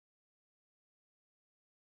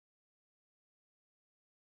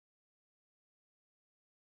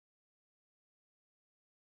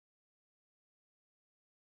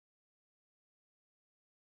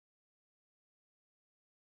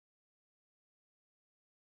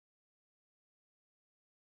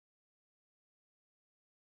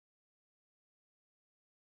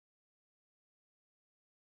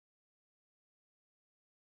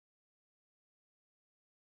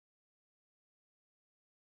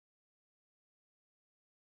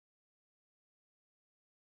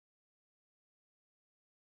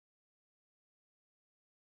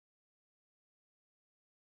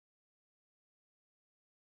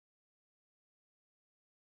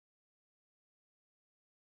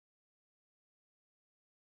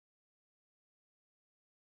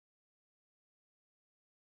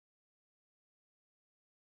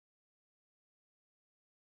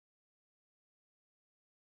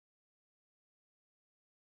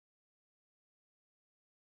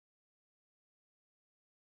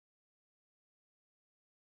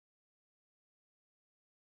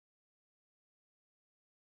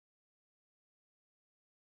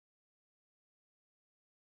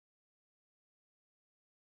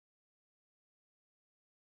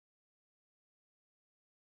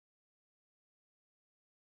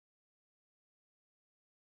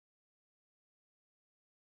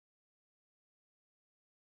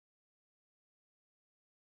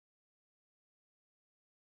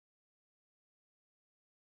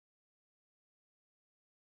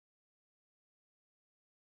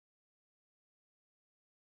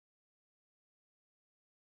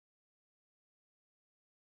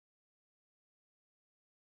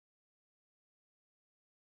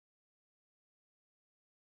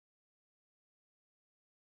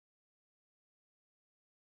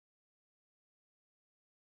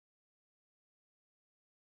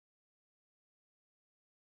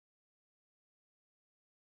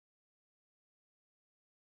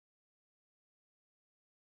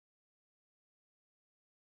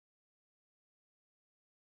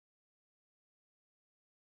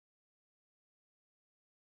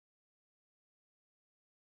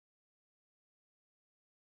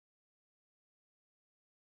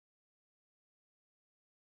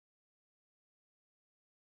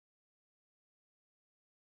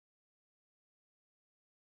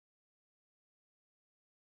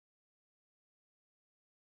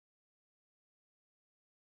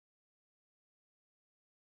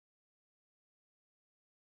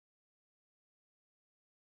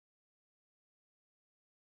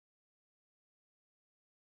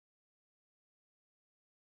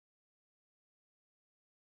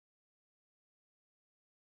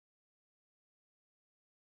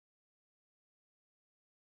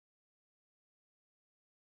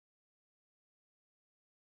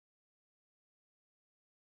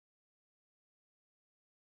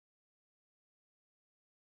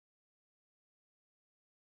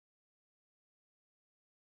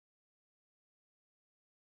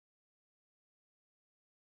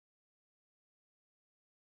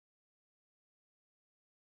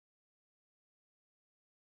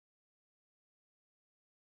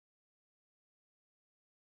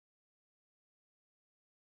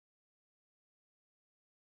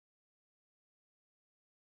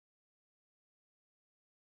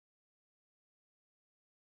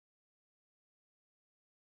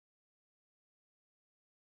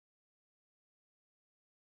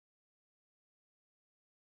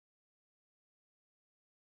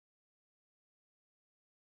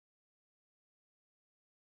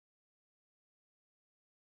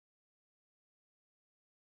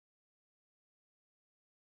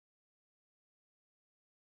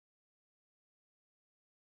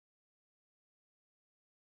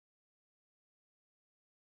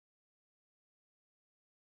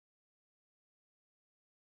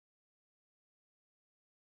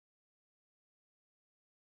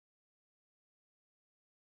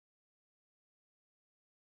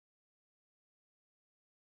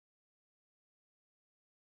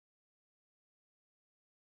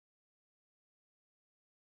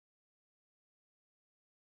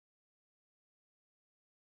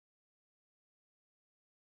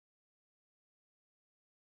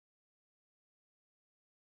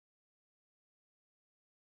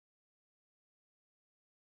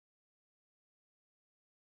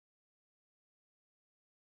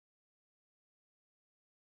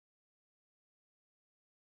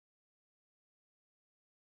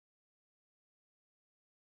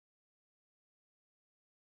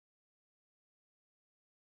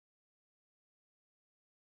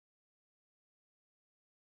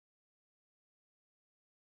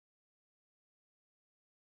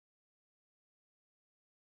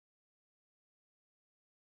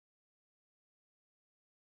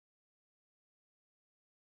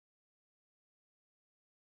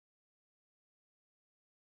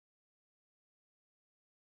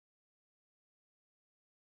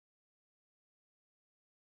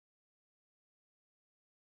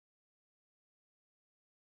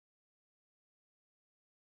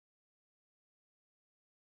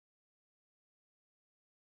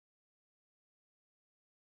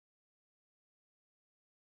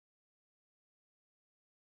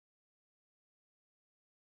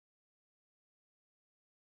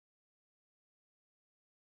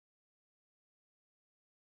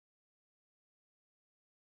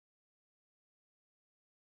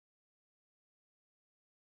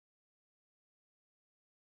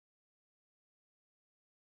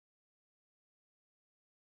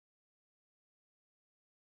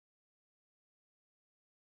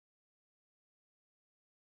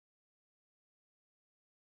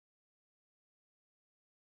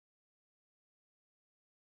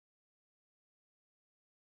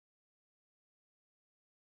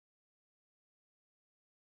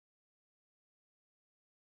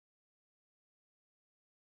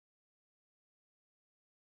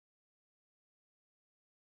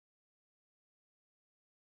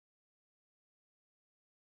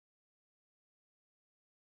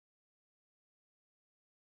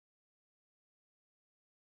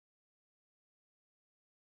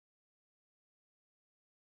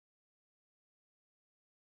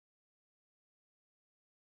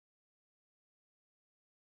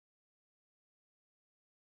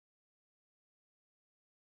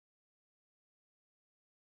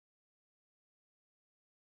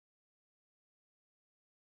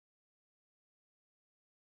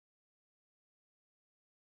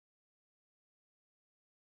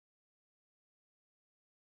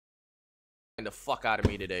the fuck out of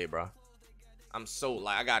me today, bro. I'm so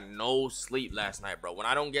like I got no sleep last night, bro. When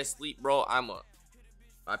I don't get sleep, bro,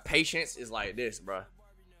 my patience is like this, bro.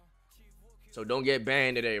 So don't get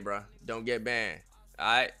banned today, bro. Don't get banned. All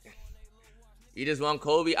right. You just want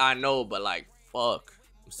Kobe, I know, but like fuck,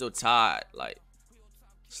 I'm still tired. Like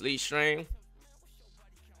sleep stream.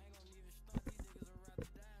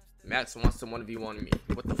 Max wants to 1v1 me.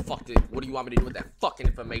 What the fuck what do you want me to do with that fucking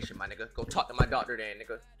information, my nigga? Go talk to my doctor then,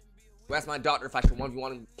 nigga. Go ask my doctor if I should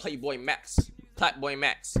 1v1 Playboy Max. Playboy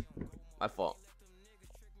Max. My fault.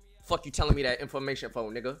 Fuck you telling me that information for,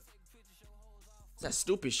 nigga? It's that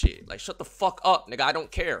stupid shit. Like, shut the fuck up, nigga. I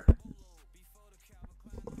don't care.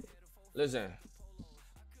 Listen.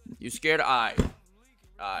 You scared? Alright.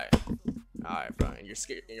 Alright, bro. And you're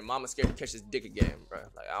scared. And your mama's scared to catch this dick again, bro.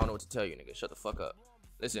 Like, I don't know what to tell you, nigga. Shut the fuck up.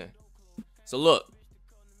 Listen. So, look.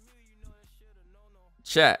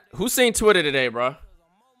 Chat. Who seen Twitter today, bro?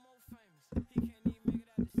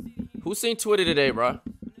 Who seen Twitter today, bro?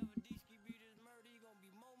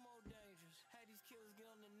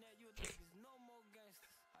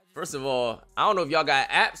 First of all, I don't know if y'all got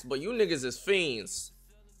apps, but you niggas is fiends.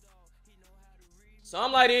 So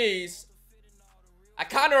I'm like these. I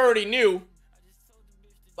kind of already knew.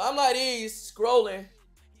 But I'm like these, scrolling.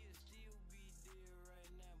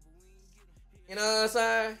 You know what I'm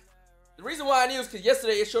saying? The reason why I knew is because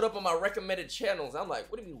yesterday it showed up on my recommended channels. I'm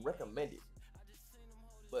like, what do you mean recommended?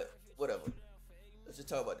 But whatever. Let's just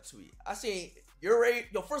talk about the tweet. I seen YourRAGE.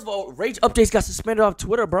 Yo, first of all, Rage updates got suspended off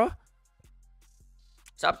Twitter, bro.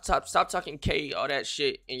 Stop talking K, all that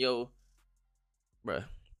shit, and yo, bruh.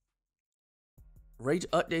 Rage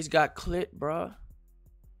updates got clipped, bruh.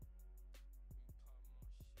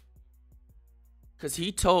 Cause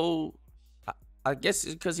he told, I guess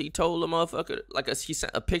it's cause he told the motherfucker, like he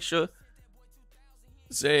sent a picture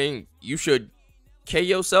saying you should K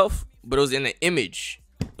yourself, but it was in an image.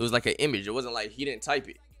 It was like an image. It wasn't like he didn't type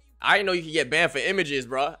it. I didn't know you could get banned for images,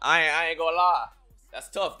 bruh. I ain't gonna lie. That's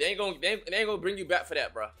tough. They ain't gonna bring you back for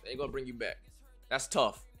that, bro. They ain't gonna bring you back. That's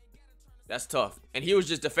tough. That's tough. And he was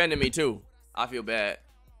just defending me too. I feel bad.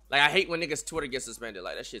 Like I hate when niggas Twitter gets suspended.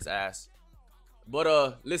 Like that shit's ass.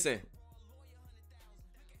 But listen.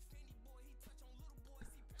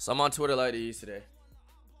 So I'm on Twitter like these today.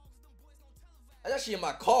 I was actually in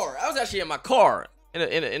my car.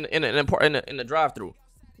 in the drive-through.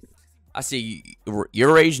 I see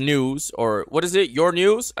YourRAGE news, or what is it? Your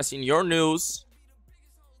news. I seen your news.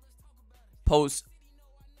 Post.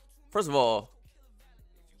 First of all,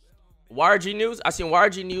 YRG News. I seen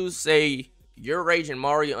YRG News say YourRAGE and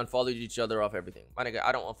Mario unfollowed each other off everything. My nigga,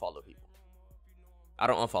 I don't unfollow people. I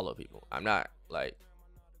don't unfollow people. I'm not like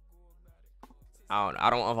I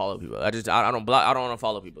don't unfollow people. I don't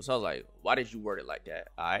unfollow people. So I was like, why did you word it like that?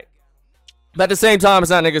 All right. But at the same time, it's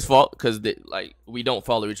not niggas' fault because like we don't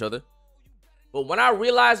follow each other. But when I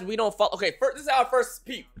realized we don't follow, okay, this is how I first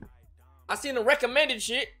peeped. I seen the recommended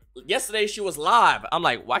shit. Yesterday she was live. I'm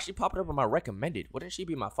like, why she popping up on my recommended? Wouldn't she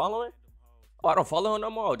be my following? Oh, I don't follow her no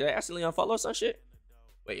more. Did I accidentally unfollow some shit?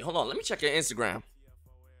 Wait, hold on. Let me check your Instagram.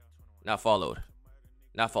 Not followed.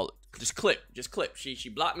 Not followed. Just clip. She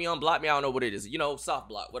blocked me, unblocked me. I don't know what it is. You know, soft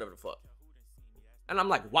block, whatever the fuck. And I'm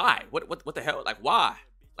like, why? What the hell? Like, why?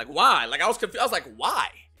 Like, why? Like, I was confused. I was like, why?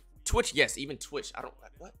 Twitch, yes, even Twitch. I don't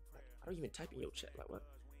like what? I don't even type in your chat. Like, what?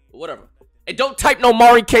 Whatever. And don't type no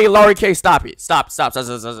Mari K, Laurie K. Stop it. Stop it. Stop it.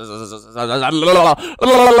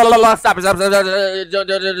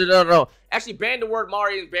 No. Actually, ban the word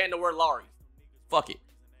Mari and ban the word Laurie. Fuck it.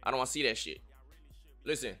 I don't want to see that shit.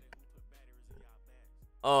 Listen.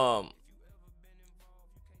 I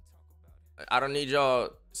don't need y'all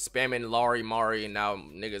spamming Laurie, Mari, and now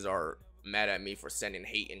niggas are mad at me for sending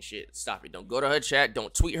hate and shit. Stop it. Don't go to her chat.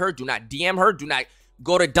 Don't tweet her. Do not DM her. Do not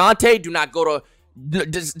go to Dante. Do not go to...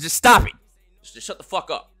 Just stop it. Just shut the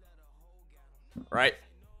fuck up. Right?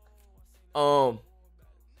 But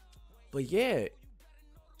yeah,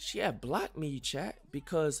 she had blocked me, chat,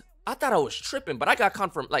 because I thought I was tripping, but I got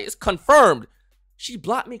confirmed. Like, it's confirmed. She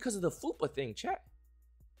blocked me because of the FUPA thing, chat.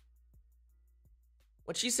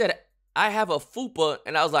 When she said, I have a FUPA,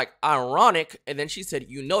 and I was like, ironic, and then she said,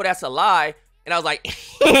 you know that's a lie, and I was like,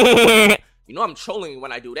 you know I'm trolling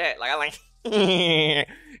when I do that. Like, I like, and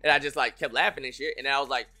I just like kept laughing and shit, and then I was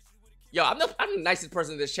like, yo, I'm the nicest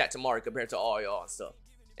person in this chat tomorrow compared to all y'all and stuff.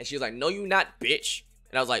 And she was like, no, you not, bitch.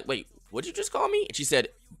 And I was like, wait, what'd you just call me? And she said,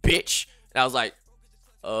 bitch. And I was like,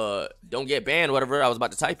 don't get banned, whatever. I was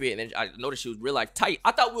about to type it, and then I noticed she was real like tight.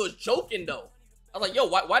 I thought we was joking though. I was like, yo,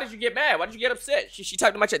 why did you get mad? Why did you get upset? She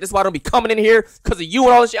typed in my chat, this is why I don't be coming in here because of you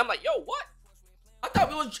and all this shit. I'm like, yo, what? I thought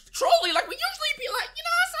we was trolling like we usually be, like, you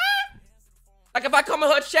know what I'm saying? Like, if I come in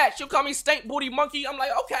her chat, she'll call me stink booty monkey. I'm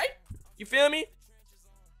like, okay. You feel me?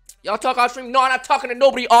 Y'all talk off stream? No, I'm not talking to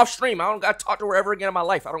nobody off stream. I don't got to talk to her ever again in my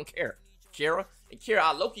life. I don't care. Kara. And Kara,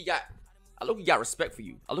 I low-key got respect for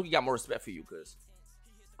you. I low-key got more respect for you, because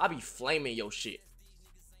I be flaming your shit.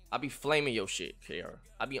 I be flaming your shit, Kara.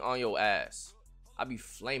 I be on your ass. I be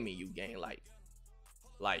flaming you, gang.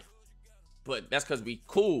 Like, but that's because we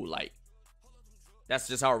cool. Like, that's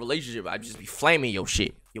just our relationship. I just be flaming your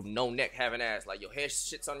shit. Your no neck having ass. Like, your hair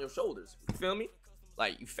shits on your shoulders. You feel me?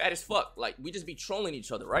 Like, you fat as fuck. Like, we just be trolling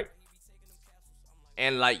each other, right?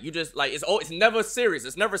 And, like, you just, like, it's never serious.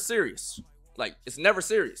 It's never serious. Like, it's never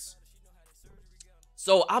serious.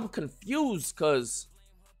 So, I'm confused, because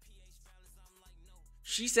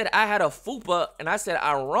she said I had a fupa, and I said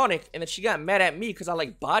ironic, and then she got mad at me because I,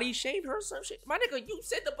 like, body shamed her or some shit. My nigga, you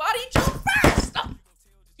said the body joke first!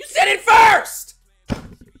 You said it first!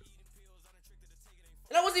 And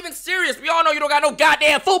I wasn't even serious. We all know you don't got no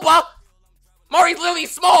goddamn fupa! Maury's literally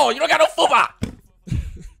small. You don't got no fupa.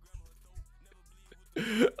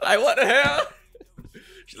 Like, what the hell?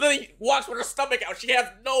 She literally walks with her stomach out. She has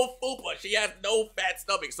no fupa. She has no fat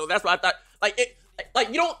stomach. So that's why I thought, like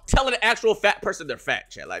you don't tell an actual fat person they're fat,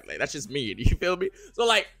 chat. Like that's just me. You feel me? So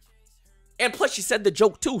like, and plus she said the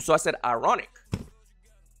joke too. So I said ironic.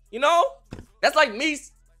 You know? That's like me.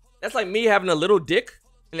 That's like me having a little dick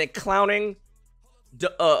and then clowning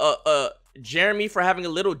Jeremy for having a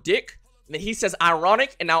little dick. And then he says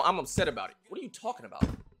ironic, and now I'm upset about it. What are you talking about?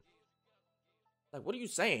 Like, what are you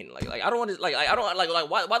saying? Like I don't want to, I don't, like,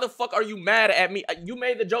 why the fuck are you mad at me? You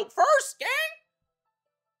made the joke first, gang.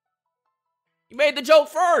 You made the joke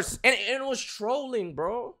first, and it was trolling,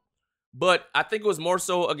 bro. But I think it was more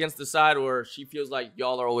so against the side where she feels like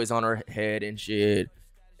y'all are always on her head and shit.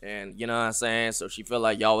 And you know what I'm saying? So she felt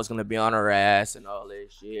like y'all was gonna be on her ass and all that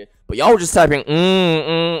shit. But y'all were just typing,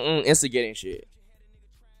 instigating shit.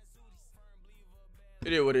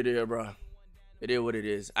 It is what it is, bro. It is what it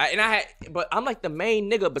is. But I'm like the main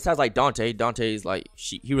nigga besides like Dante. Dante's like,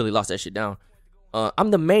 he really lost that shit down. I'm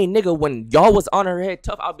the main nigga when y'all was on her head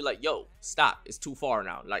tough. I'll be like, yo, stop. It's too far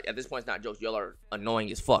now. Like, at this point, it's not jokes. Y'all are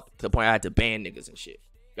annoying as fuck. To the point I had to ban niggas and shit.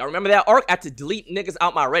 Y'all remember that arc? I had to delete niggas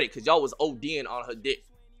out my Reddit because y'all was ODing on her dick.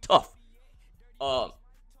 Tough. Okay.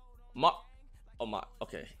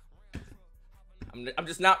 I'm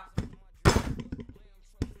just not.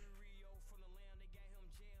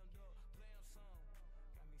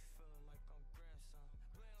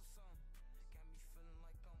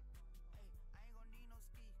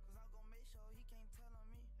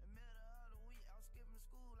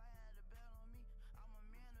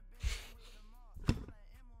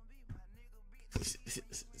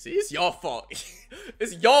 See, it's your fault.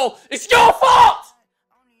 It's your fault!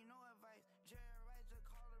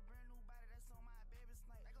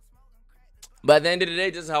 But at the end of the day,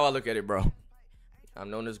 this is how I look at it, bro. I've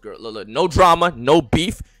known this girl. Look, no drama, no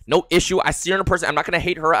beef, no issue. I see her in a person. I'm not gonna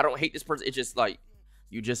hate her. I don't hate this person. It's just like,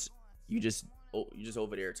 you just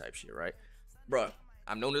over there type shit, right? Bro,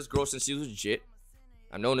 I've known this girl since she was legit.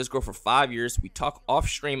 I've known this girl for 5 years. We talk off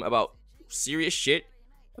stream about serious shit,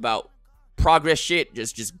 about progress shit,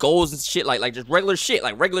 just goals and shit, like just regular shit,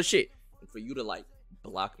 like regular shit. And for you to like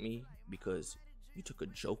block me because you took a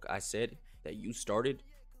joke I said that you started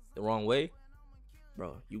the wrong way,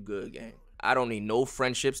 bro, you good, gang. I don't need no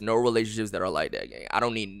friendships, no relationships that are like that, gang. I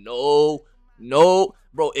don't need no,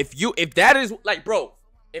 bro. If that is like, bro,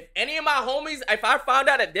 if any of my homies, if I found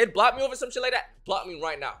out that they'd block me over some shit like that, block me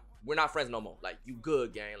right now. We're not friends no more. Like, you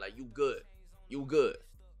good, gang. Like, you good.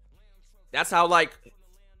 That's how, like,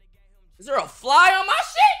 is there a fly on my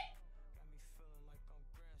shit?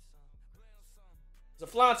 There's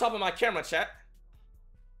a fly on top of my camera, chat.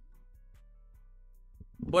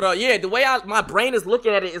 But yeah, the way my brain is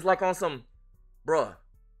looking at it is like on some, bruh,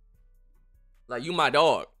 like, you my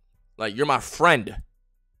dog, like, you're my friend.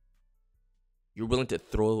 You're willing to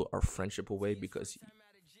throw our friendship away because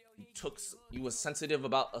you was sensitive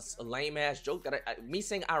about a lame ass joke that me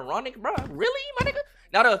saying ironic, bro. Really, my nigga?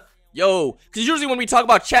 Now because usually when we talk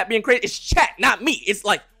about chat being crazy, it's chat, not me. It's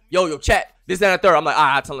like, yo, chat, this, that, and the third. I'm like,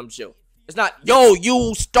 I tell them to chill. It's not, yo,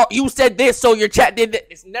 you said this, so your chat did that.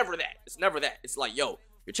 It's never that. It's like, yo,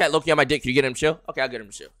 your chat low-key on my dick. Can you get him chill? Okay, I'll get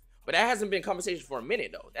him chill. But that hasn't been conversation for a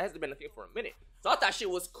minute, though. That hasn't been a thing for a minute. So I thought shit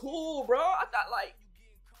was cool, bro. I thought, like,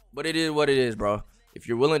 but it is what it is, bro. If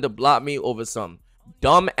you're willing to block me over some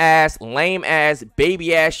dumb ass, lame ass,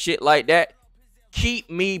 baby ass shit like that, keep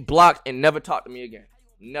me blocked and never talk to me again.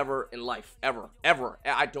 Never in life. Ever.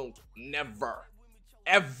 I don't. Never.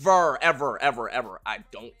 Ever. I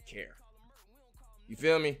don't care. You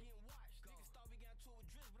feel me?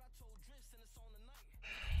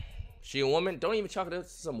 She a woman? Don't even talk to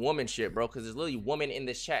some woman shit, bro. Because there's literally women in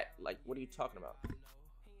this chat. Like, what are you talking about?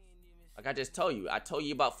 Like I just told you. I told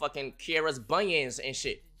you about fucking Kiara's bunions and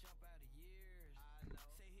shit.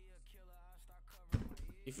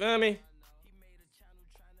 You feel me?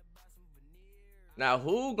 Now,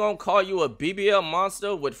 who gonna call you a BBL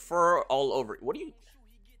monster with fur all over it? What do you...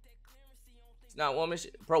 It's not woman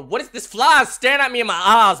shit. Bro, what is this fly staring at me in my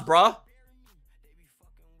eyes, bro?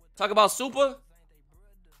 Talk about Super.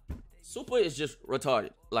 Super is just retarded.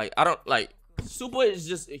 Like, I don't... Like, Super is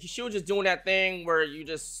just... She was just doing that thing where you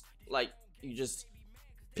just... Like, you just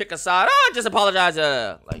pick a side. Oh, just apologize.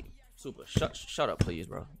 Like, Super, shut up, please,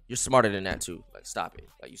 bro. You're smarter than that, too. Like, stop it.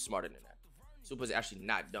 Like, you smarter than that. Super's actually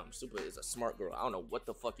not dumb. Super is a smart girl. I don't know what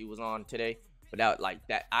the fuck he was on today, but that like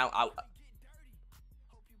that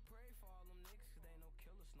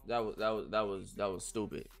that was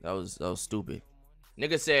stupid. That was stupid.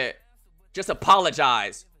 Nigga said, just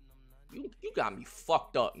apologize. You got me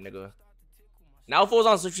fucked up, nigga. Now if it was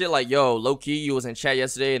on some shit like, yo, low key, you was in chat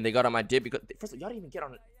yesterday and they got on my dick because first of all, y'all didn't even get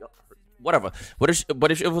on it. Whatever. But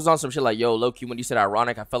if it was on some shit like, yo, low key, when you said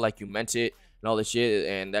ironic, I felt like you meant it. And all this shit,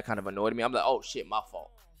 and that kind of annoyed me. I'm like, oh shit, my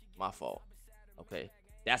fault. Okay,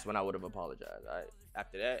 that's when I would have apologized. All right.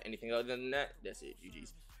 After that, anything other than that, that's it.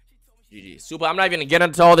 GG's. Super. I'm not even gonna get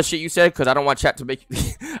into all the shit you said because I don't want chat to make.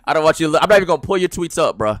 I don't want you. I'm not even gonna pull your tweets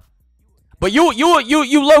up, bro. But you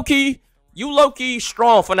low key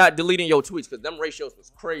strong for not deleting your tweets because them ratios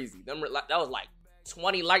was crazy. That was like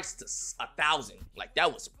 20 likes to 1,000. Like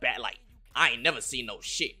that was bad. Like I ain't never seen no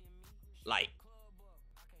shit. Like.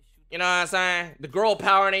 You know what I'm saying? The girl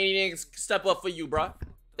power ain't even step up for you, bro.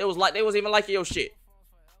 They was even liking your shit.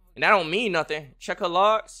 And that don't mean nothing. Check her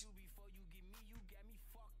logs.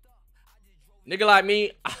 Nigga like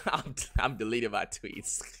me, I'm deleting my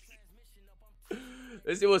tweets.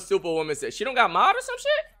 Let's see what Superwoman said. She don't got mod or some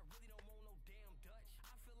shit?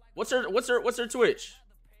 What's her Twitch?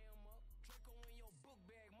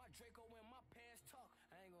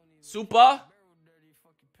 Super?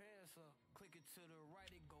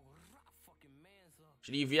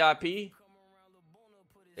 Should he VIP?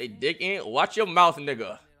 They dick in. Watch your mouth,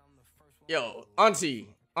 nigga. Yo, auntie,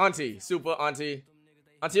 super auntie.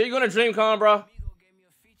 Auntie, are you going to DreamCon, bro?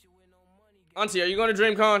 Auntie, are you going to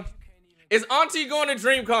DreamCon? Is auntie going to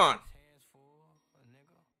DreamCon?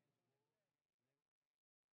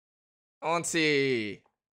 Auntie.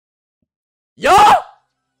 Yo!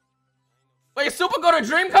 Wait, super go to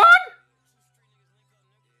DreamCon?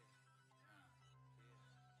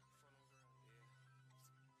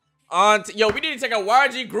 Yo, we need to take a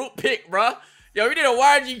YG group pic, bro. Yo, we need a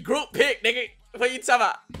YG group pic, nigga. What you talking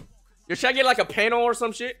about? Yo, should I get like a panel or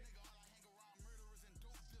some shit?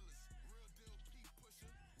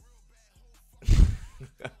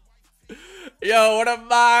 Yo, where the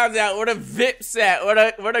vibes at? Where the Vips at?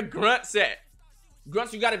 Where the Grunts at?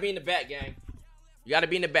 Grunts, you gotta be in the back, gang. You gotta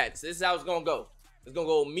be in the back. So this is how it's gonna go. It's gonna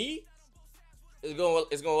go me. It's gonna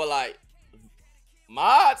go like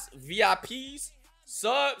mods, VIPs,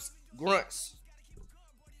 subs, Grunts.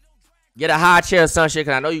 Get a high chair or some shit,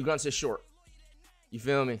 cause I know you Grunts is short. You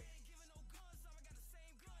feel me?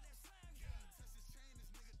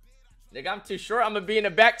 Nigga, I'm too short. I'm gonna be in the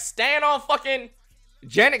back. Stand on fucking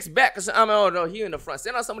Janik's back. Cause oh no, he in the front.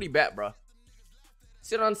 Stand on somebody's back, bro.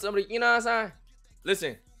 Sit on somebody, you know what I'm saying?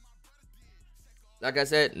 Listen. Like I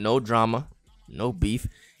said, no drama, no beef.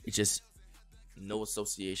 It's just no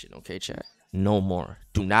association, okay, chat? No more.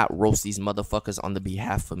 Do not roast these motherfuckers on the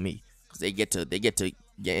behalf of me. Cause they get to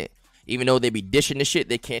even though they be dishing the shit,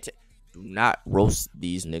 they can't do not roast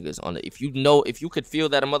these niggas on the if you could feel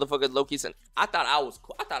that a motherfucker low key said, I thought I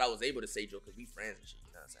was able to say Joe cause we friends and shit,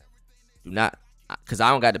 you know what I'm saying? Do not cause I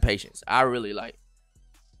don't got the patience. I really like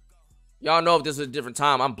y'all know if this was a different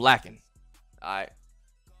time, I'm blacking. Alright.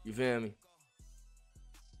 You feel me?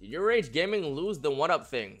 Did YourRAGE Gaming lose the 1-up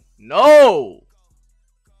thing? No!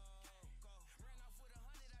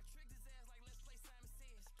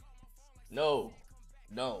 No.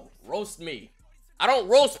 Roast me. I don't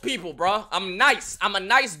roast people, bro. I'm nice. I'm a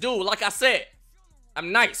nice dude. Like I said,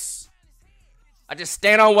 I'm nice. I just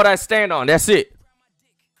stand on what I stand on. That's it.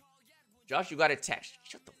 Josh, you got attached.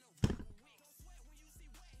 Shut the...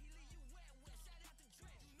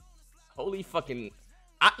 Holy fucking...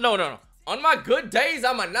 No. On my good days,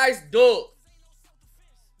 I'm a nice dude.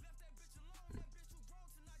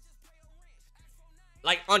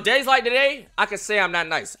 Like, on days like today, I can say I'm not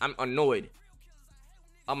nice. I'm annoyed.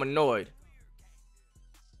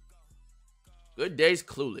 Good days,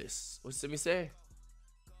 clueless. What's Simi say?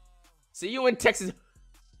 See you in Texas.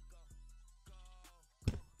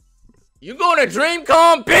 You going to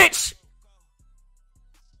DreamCon, bitch?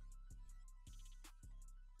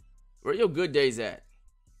 Where your good days at?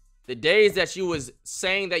 The days that you was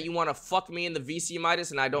saying that you want to fuck me in the VC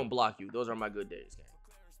Midas and I don't block you. Those are my good days, gang.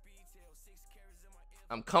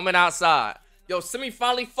 I'm coming outside. Yo, Simi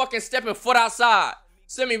finally fucking stepping foot outside.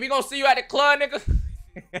 Simi, we gonna see you at the club, nigga.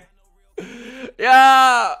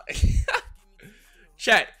 Yeah.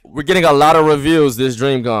 Chat, we're getting a lot of reviews this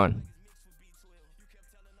DreamCon.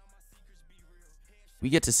 We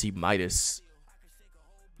get to see Midas.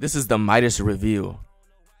 This is the Midas reveal.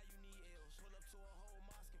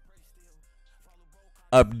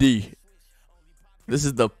 Abdi. This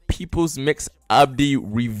is the People's Mix Abdi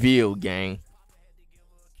reveal, gang.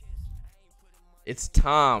 It's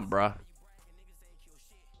time, bruh.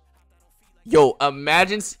 Yo,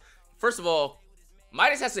 imagine. First of all,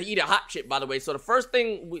 Midas has to eat a hot chip, by the way. So the first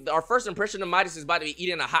thing, our first impression of Midas is about to be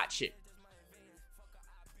eating a hot chip.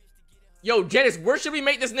 Yo, Janice, where should we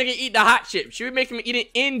make this nigga eat the hot chip? Should we make him eat it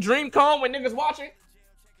in DreamCon when niggas watching?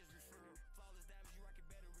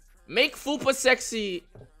 Make Fupa sexy.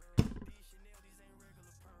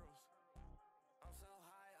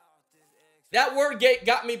 That word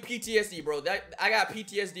got me PTSD, bro. I got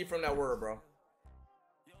PTSD from that word, bro.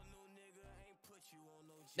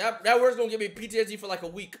 That word's gonna give me PTSD for like a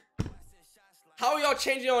week. How are y'all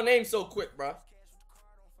changing your name so quick, bro?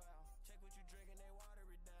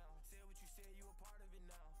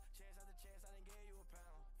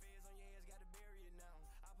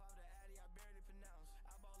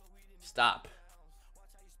 Stop.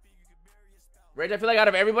 Rage, I feel like out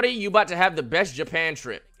of everybody, you about to have the best Japan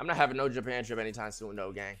trip. I'm not having no Japan trip anytime soon,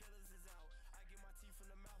 though, gang.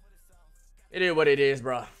 It is what it is,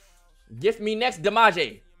 bro. Gift me next,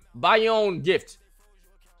 Damaje. Buy your own gift.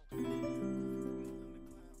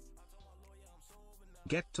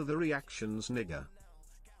 Get to the reactions, nigga.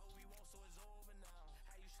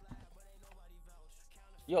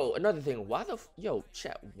 Yo, another thing. Why the... Yo,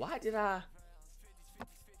 chat. Why did I...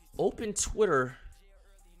 open Twitter?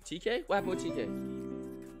 TK? What happened with TK?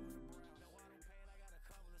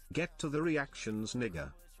 Get to the reactions,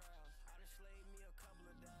 nigga.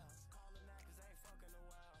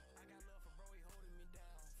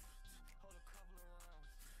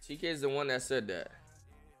 TK is the one that said that.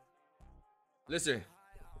 Listen.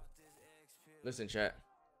 Listen, chat.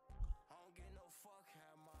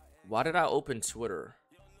 Why did I open Twitter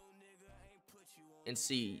and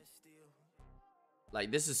see... Like,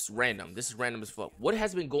 this is random. This is random as fuck. What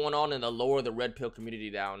has been going on in the lower of the red pill community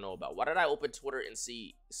that I don't know about? Why did I open Twitter and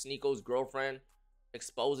see Sneeko's girlfriend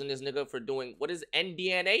exposing this nigga for doing... What is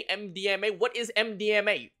NDNA? MDMA? What is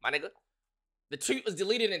MDMA, my nigga? The tweet was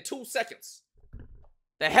deleted in 2 seconds.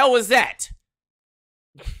 The hell was that?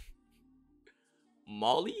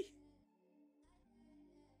 Molly?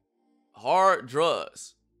 Hard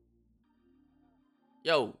drugs.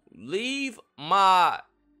 Yo, leave my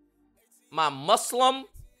Muslim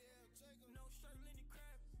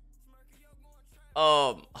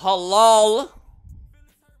halal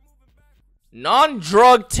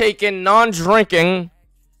non-drug taking, non-drinking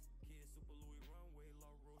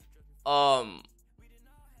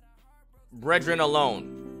brethren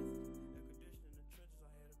alone.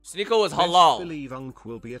 Sneeko is halal. Best believe Unk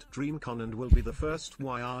will be at DreamCon and will be the first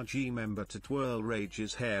YRG member to twirl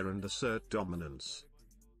Rage's hair and assert dominance.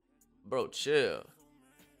 Bro, chill.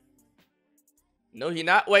 No, he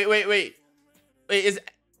not. Wait, is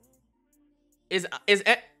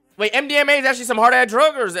wait, MDMA is actually some hard ass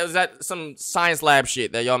drug, or is that some science lab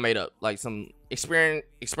shit that y'all made up? Like some experiment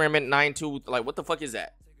 9-2, like what the fuck is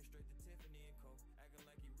that?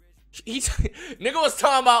 Nigga was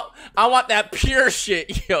talking about, I want that pure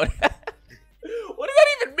shit. Yo, what does that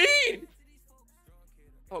even mean?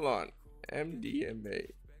 Hold on. MDMA.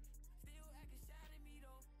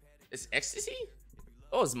 It's ecstasy?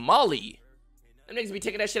 Oh, it's Molly. Them niggas be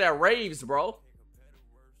taking that shit at raves, bro.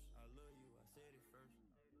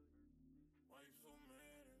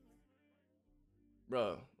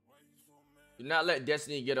 Bro. Do not let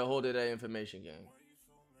Destiny get a hold of that information, gang.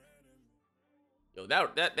 Yo,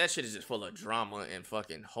 that shit is just full of drama and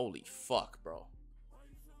fucking holy fuck, bro.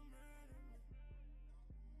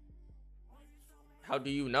 How do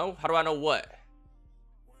you know? How do I know what?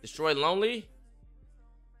 Destroy Lonely?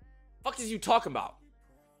 Fuck is you talking about?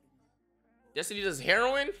 Destiny does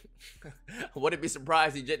heroin? I wouldn't be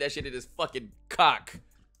surprised he inject that shit in his fucking cock.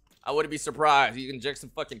 I wouldn't be surprised. He inject some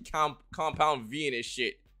fucking compound V in his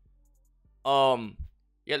shit. Yeah,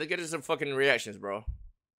 let's get to some fucking reactions, bro.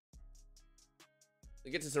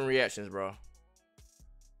 Let's get to some reactions, bro.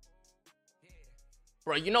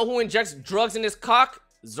 Bro, you know who injects drugs in his cock?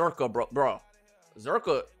 Zerka, bro.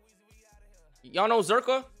 Zerka. Y'all know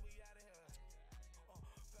Zerka?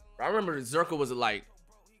 I remember Zerka was like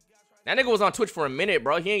That nigga was on Twitch for a minute,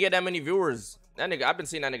 bro. He ain't get that many viewers. That nigga, I've been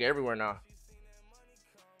seeing that nigga everywhere now.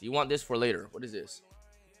 Do you want this for later? What is this?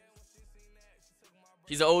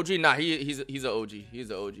 He's an OG? Nah, he's an OG. He's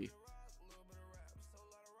an OG.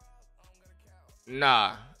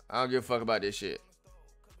 Nah, I don't give a fuck about this shit.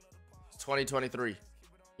 It's 2023.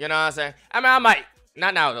 You know what I'm saying? I mean, I might.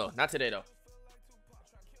 Not now, though. Not today, though.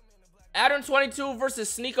 Adam 22 versus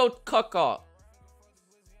Sneeko Cucka.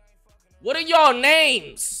 What are y'all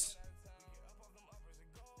names?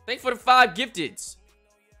 Thanks for the 5 gifteds.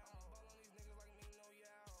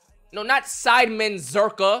 No, not Sidemen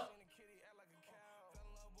Zerka.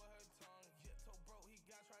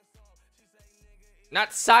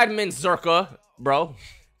 Not Sidemen Zerka, bro.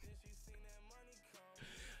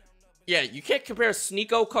 Yeah, you can't compare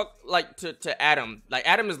Sneeko Cuck like to Adam. Like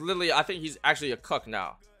Adam is literally, I think he's actually a cuck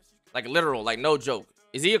now. Like literal, like no joke.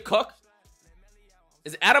 Is he a cuck?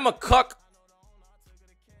 Is Adam a cuck?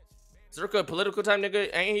 Zerka a political type nigga,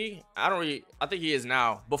 ain't he? I think he is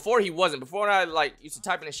now. Before he wasn't. Before I like used to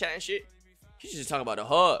type in the chat and shit, he should just talk about the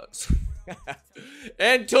hugs.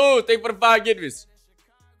 And 2, thank for the 5 gifts.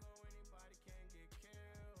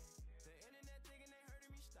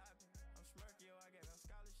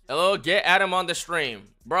 Hello, get Adam on the stream.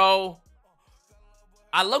 Bro,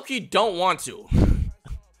 I low-key don't want to.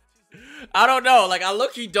 I don't know. Like, I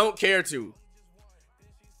low-key don't care to.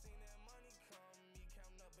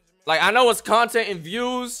 Like, I know it's content and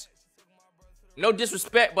views. No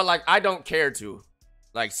disrespect, but, like, I don't care to.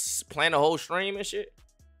 Like, plan a whole stream and shit.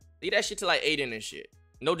 Leave that shit to, like, Aiden and shit.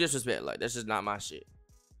 No disrespect. Like, that's just not my shit.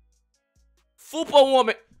 Fupa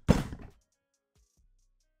woman.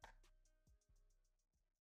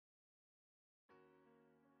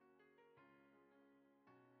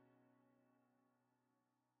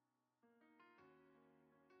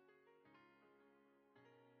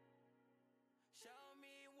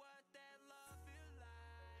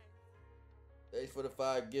 Thanks for the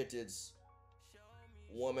 5 gifteds,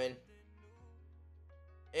 woman.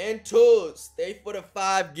 And 2, stay for the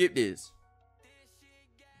 5 gifteds.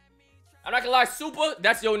 I'm not gonna lie, Super,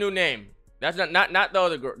 that's your new name. That's not the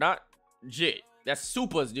other girl, not Jit. That's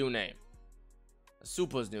Super's new name. That's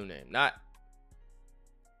Super's new name, not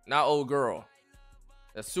old girl.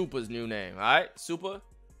 That's Super's new name, all right? Super,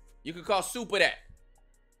 you can call Super that.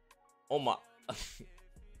 Oh my.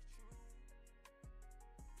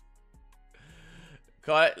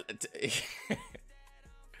 Cut.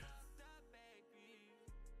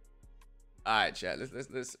 All right, chat.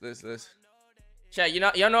 Let's. Chat, you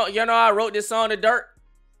know, I wrote this song to Dirk.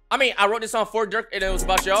 I mean, I wrote this song for Dirk, and it was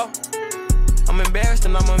about y'all. I'm embarrassed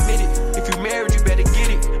and I'm admitted. If you married, you better get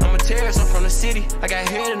it. I'm a terrorist, I'm from the city. I got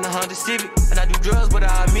head in the Honda Civic, and I do drugs, but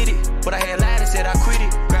I admit it. But I had lied and said I quit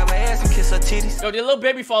it. Grab her ass and kiss her titties. Yo, did little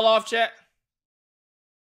baby fall off, chat?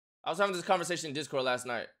 I was having this conversation in Discord last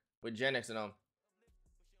night with Gen X and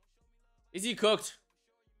Is he cooked?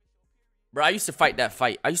 Bro, I used to fight that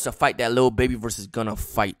fight. I used to fight that little baby versus Gunna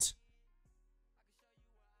fight.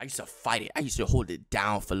 I used to fight it. I used to hold it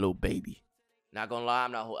down for little baby. Not gonna lie,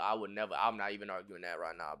 I'm not even arguing that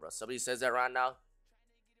right now, bro. Somebody says that right now,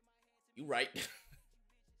 you right.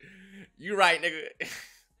 You right, nigga.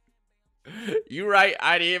 You right.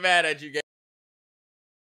 I ain't even mad at you,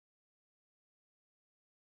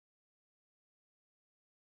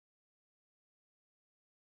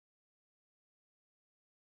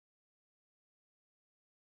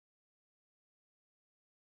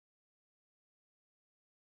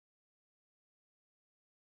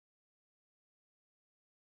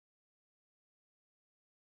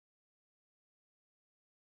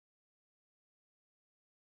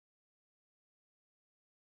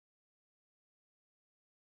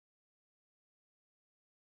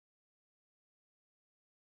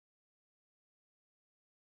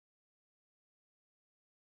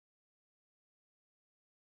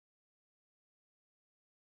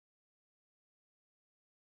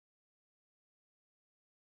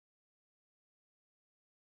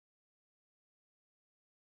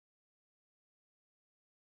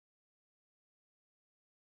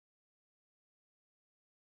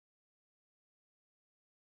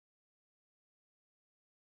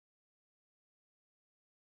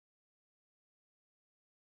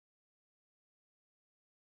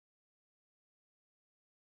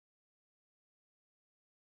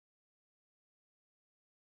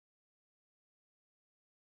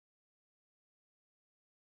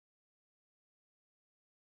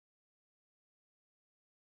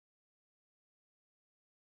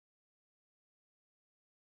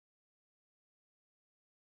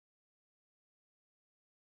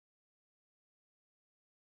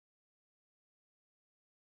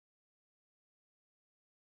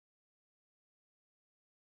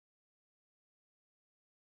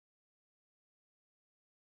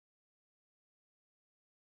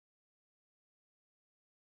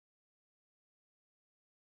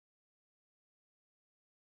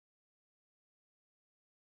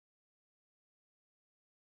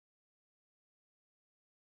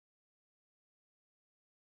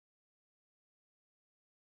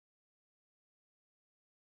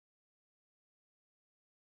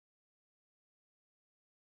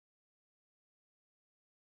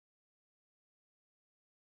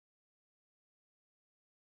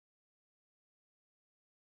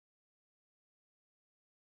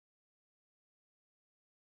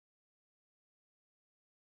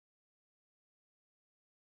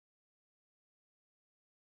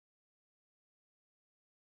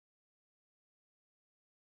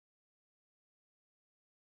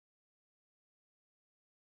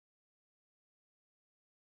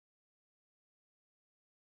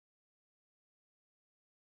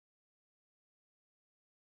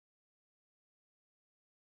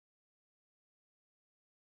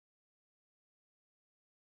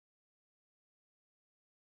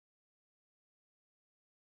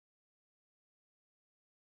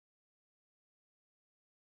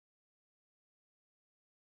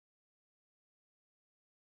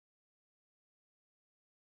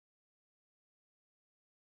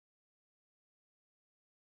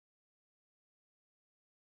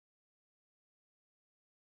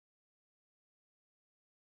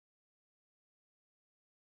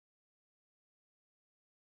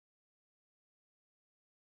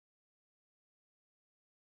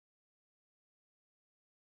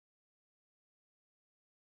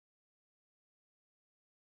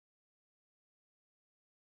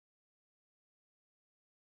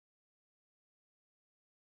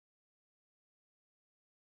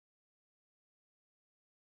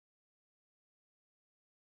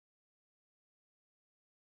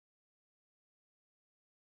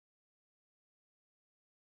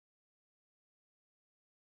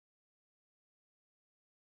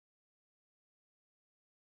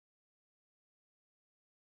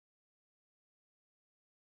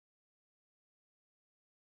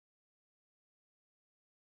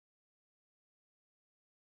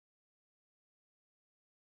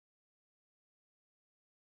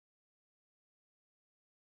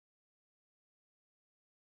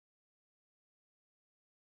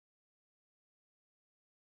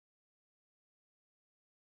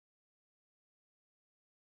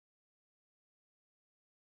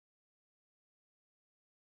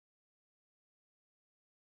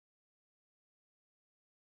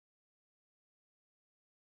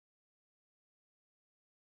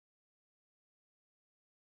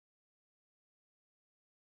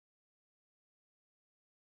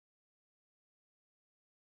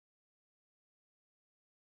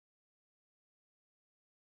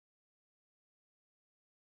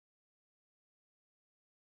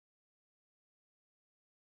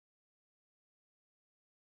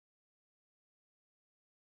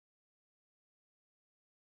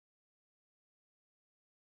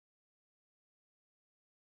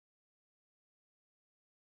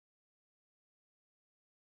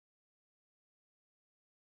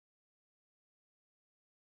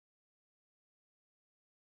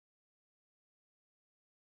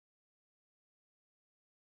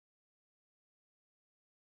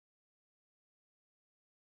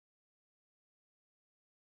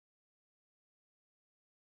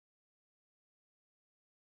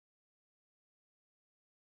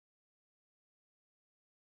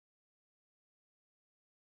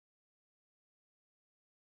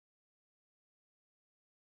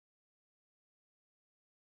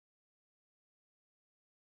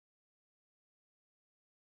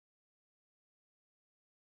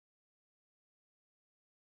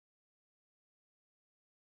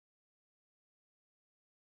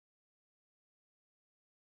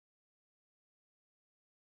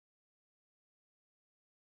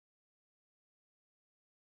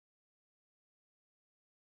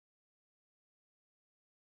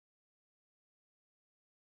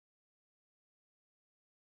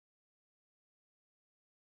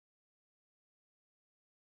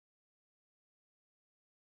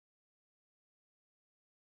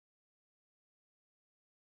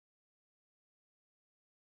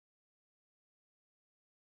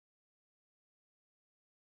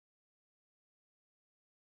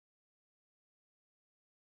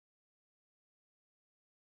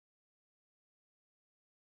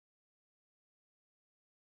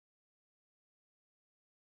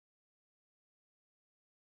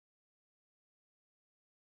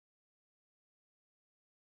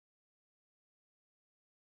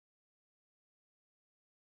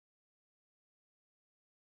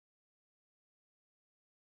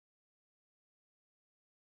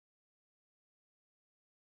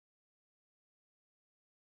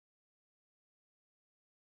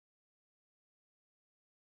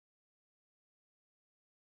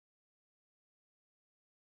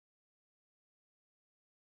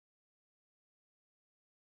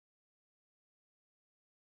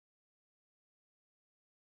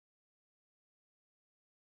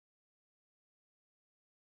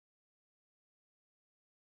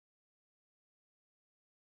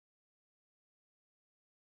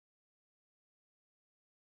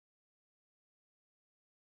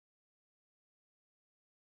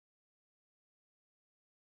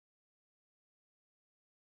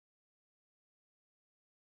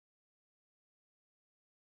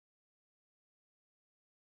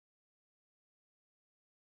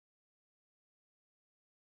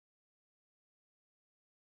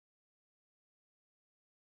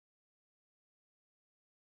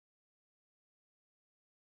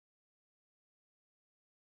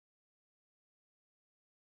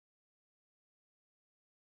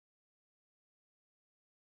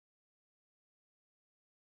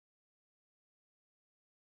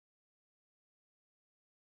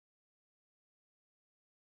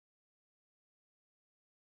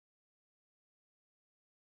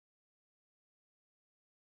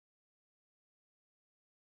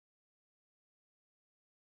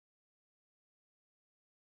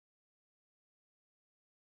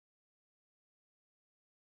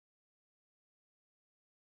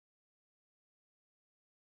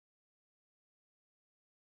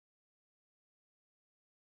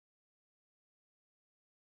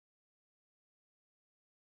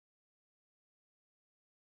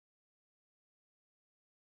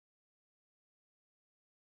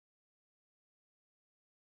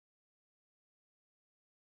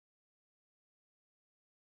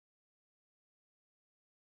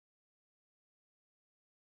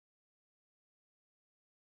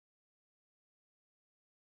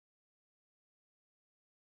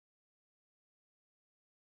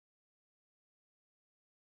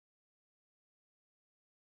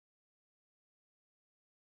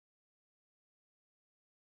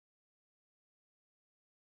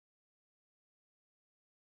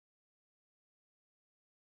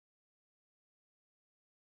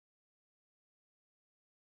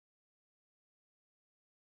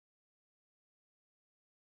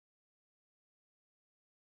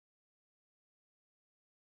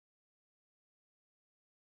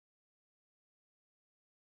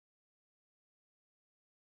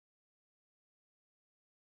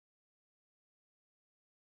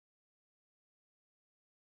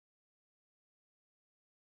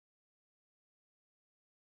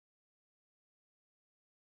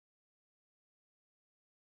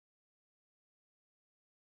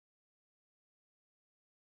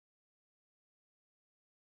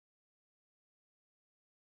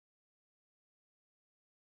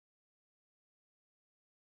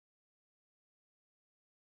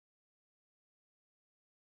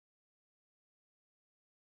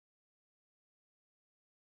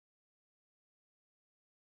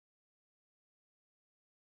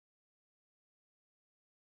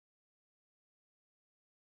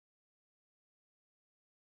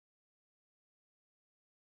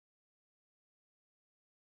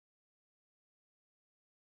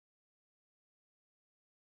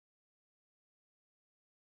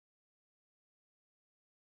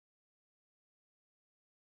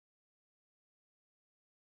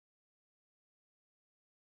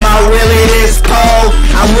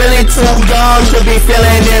 young to be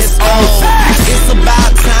feeling this old. It's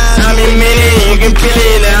about time. I mean, you can feel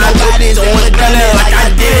it, and nobody's ever done it like I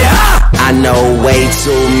did it. I know way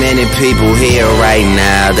too many people here right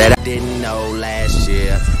now that I didn't know last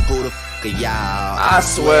year. Who the fuck are y'all? I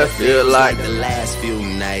swear, feel like the last few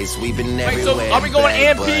nights we've been everywhere. Wait, so are we going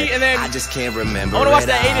AMP and then I just can't remember. I wanna watch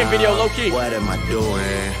that Aiden video, low key. What am I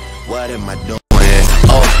doing? What am I doing?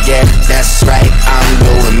 Oh yeah, that's right. I'm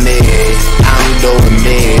doing me. I'm doing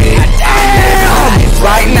me.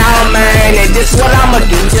 Right now, man, and this what I'ma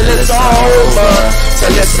do till it's over.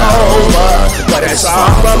 Till it's over. But it's far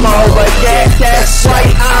from over. Yeah, that's right.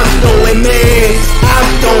 I'm doing me. I'm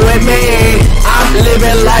doing me. I'm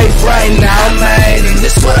living life right now, man, and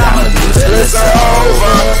this what I'ma do till it's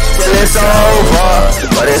over. Till it's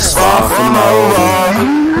over. But it's far from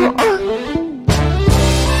over.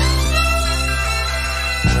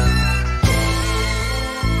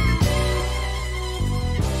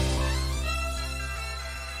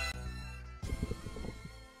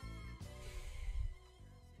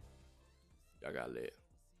 Y'all got lit.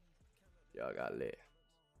 Y'all got lit.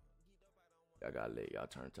 Y'all got lit. Y'all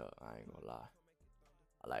turned up. I ain't gonna lie.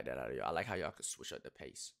 I like that out of y'all. I like how y'all could switch up the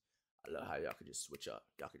pace. I love how y'all could just switch up.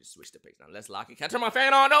 Y'all could just switch the pace. Now let's lock it. Can I turn my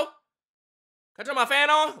fan on though? Can I turn my fan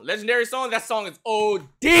on? Legendary song. That song is OD.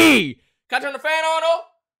 Can I turn the fan on though?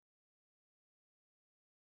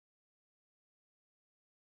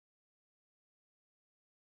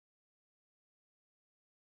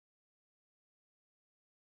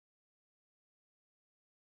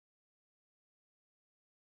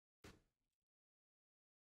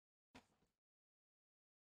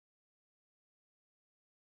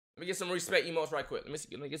 Let me get some respect emotes right quick.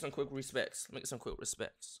 Let me get some quick respects. Let me get some quick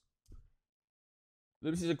respects.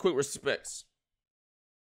 Let me see some quick respects.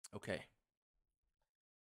 Okay.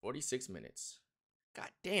 46 minutes. God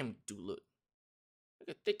damn, Duke look. Look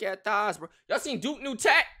at thick ass thighs, bro. Y'all seen Duke new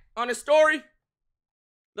tat on his story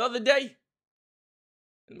the other day?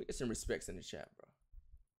 Let me get some respects in the chat, bro.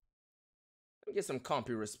 Let me get some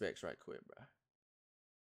compy respects right quick, bro.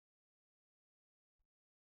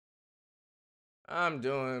 I'm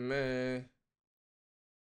doing, man.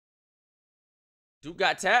 Duke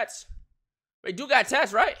got tats? Wait, Duke got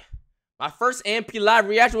tats, right? My first AMP live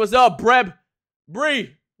reaction. What's up, Breb?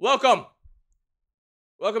 Bree, welcome.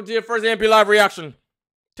 Welcome to your first AMP live reaction.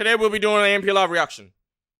 Today we'll be doing an AMP live reaction.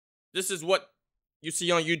 This is what you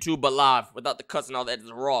see on YouTube, but live, without the cuts and all that.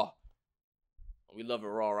 It's raw. We love it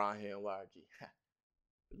raw around here in YRG.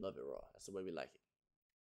 We love it raw. That's the way we like it.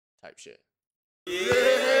 Type shit.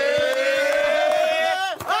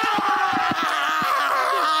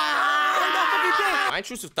 My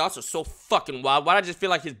intrusive thoughts are so fucking wild. Why I just feel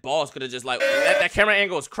like his balls could have just like that camera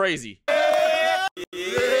angle is crazy.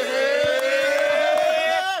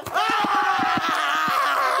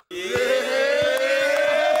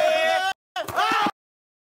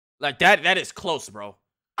 Like that is close, bro.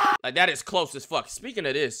 Like that is close as fuck. Speaking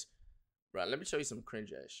of this, bro, let me show you some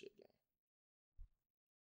cringe ass shit.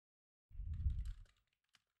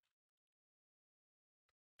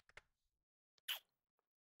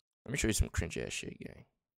 Let me show you some cringe ass shit, gang.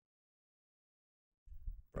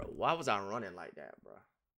 Bro, why was I running like that, bro?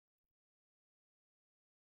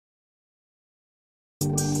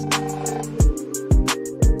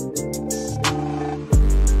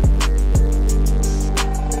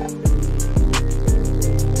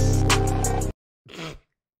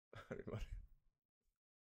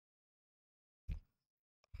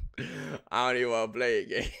 I don't even want to play it,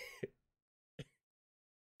 gang.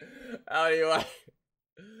 I don't even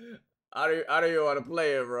want to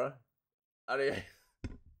play it, bro. I don't even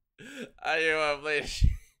want to play this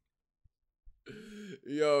shit.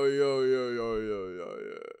 Yo.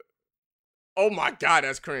 Oh my god,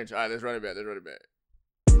 that's cringe. Alright, let's run it back.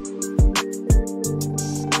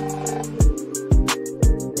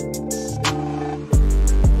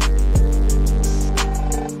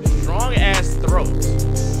 Strong ass throat.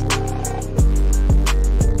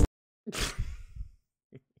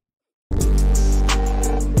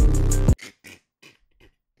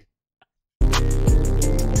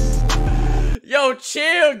 Yo,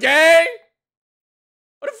 chill, gang.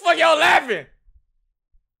 What the fuck y'all laughing?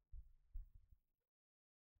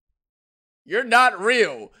 You're not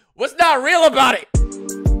real. What's not real about it?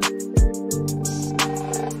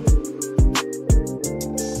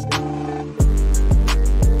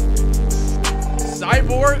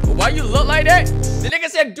 Cyborg, why you look like that? The nigga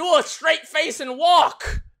said do a straight face and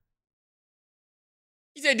walk.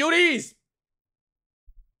 He said do these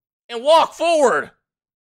and walk forward.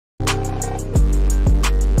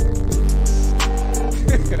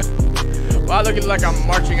 Why looking like I'm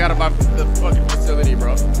marching out of the fucking facility,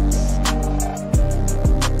 bro?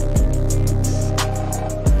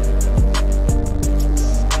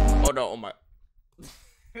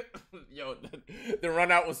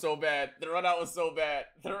 run out was so bad. The run out was so bad.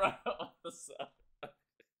 The run out was so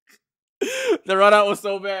The run out was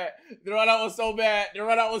so bad. The run out was so bad. The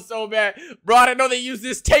run out was so bad. Bro, I didn't know they used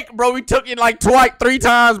this take, bro. We took it like twice, 3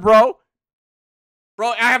 times, bro. Bro,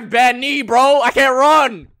 I have bad knee, bro. I can't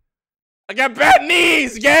run. I got bad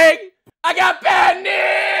knees, gang. I got bad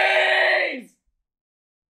knees.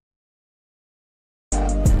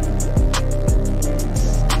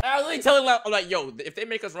 I was really telling, I'm like, yo, if they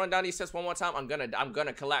make us run down these steps one more time, I'm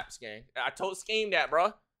gonna collapse, gang. I told Scheme that,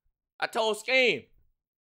 bro. I told Scheme.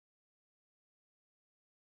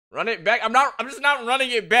 Run it back. I'm just not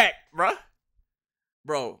running it back, bro.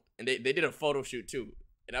 Bro, and they did a photo shoot too.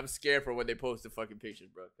 And I'm scared for when they post the fucking pictures,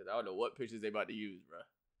 bro. Because I don't know what pictures they about to use, bro.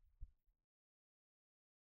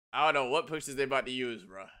 I don't know what pictures they about to use,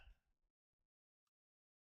 bro.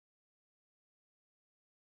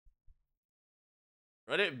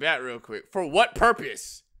 Run it back real quick. For what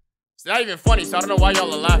purpose? It's not even funny, so I don't know why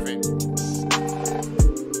y'all are laughing.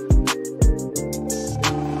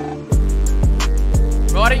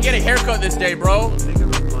 Bro, I didn't get a haircut this day, bro.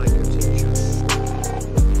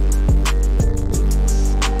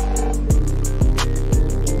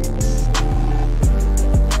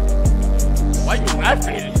 Why you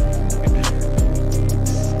laughing?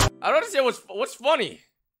 I don't understand what's funny.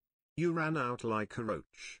 You ran out like a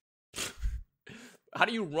roach. How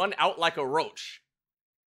do you run out like a roach?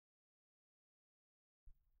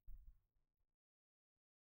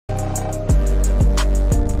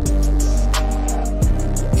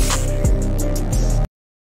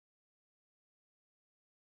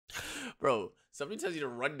 Bro, somebody tells you to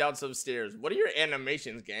run down some stairs. What are your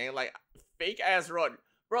animations, gang? Like, fake ass run.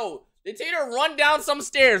 Bro, they tell you to run down some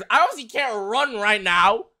stairs. I obviously can't run right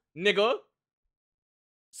now, nigga.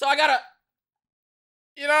 So I gotta,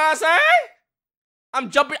 you know what I'm saying? I'm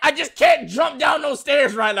jumping. I just can't jump down those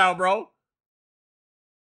stairs right now, bro.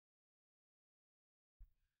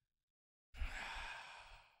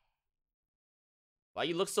 Why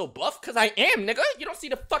you look so buff? Because I am, nigga. You don't see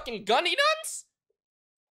the fucking gun he does?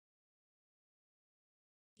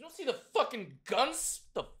 You don't see the fucking guns?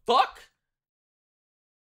 The fuck?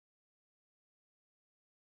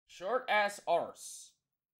 Short ass arse.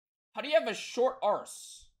 How do you have a short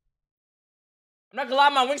arse? I'm not gonna lie,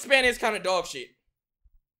 my wingspan is kind of dog shit.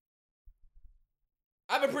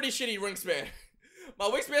 I have a pretty shitty wingspan. My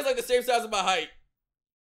wingspan is like the same size as my height.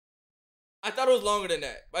 I thought it was longer than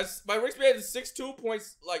that. My wingspan is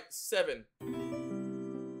 6'2.7".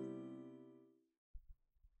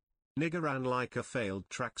 Nigga ran like a failed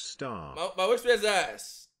track star. My wingspan's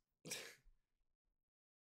ass.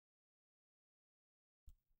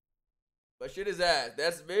 My shit is ass.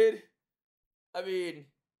 That's mid. I mean,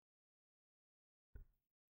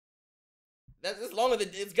 that's longer than,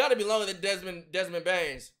 it's gotta be longer than Desmond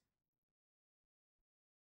Baines.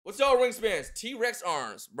 What's y'all wingspans? T-Rex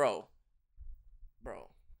arms, bro. Bro.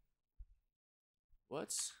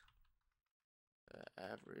 What's the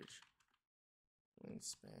average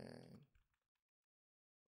wingspan?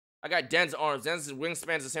 I got Den's arms. Den's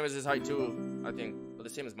wingspan's the same as his height too, I think. Or the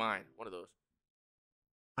same as mine. One of those.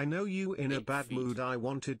 I know you in a 8 bad feet. mood. I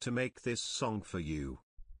wanted to make this song for you.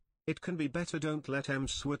 It can be better. Don't let em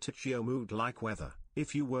switch your mood like weather.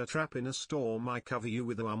 If you were trapped in a storm, I cover you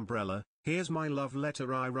with an umbrella. Here's my love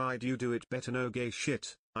letter. I ride you, do it better. No gay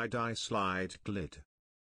shit. I die slide glid.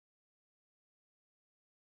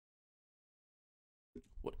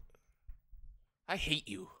 What? I hate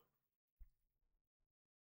you.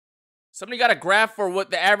 Somebody got a graph for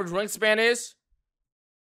what the average wingspan is?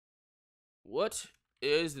 What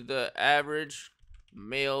is the average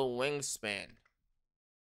male wingspan?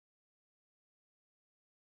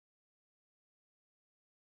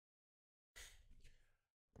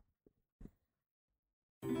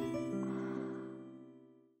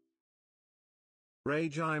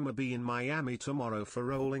 Rage, I'ma be in Miami tomorrow for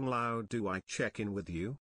Rolling Loud. Do I check in with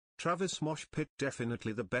you? Travis Mosh Pit,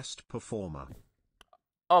 definitely the best performer.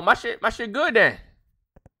 Oh, my shit good then.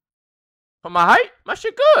 For my height, my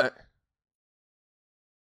shit good.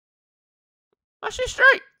 My shit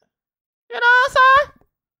straight. You know what I'm saying?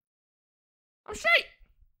 I'm straight.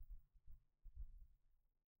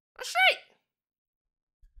 I'm straight.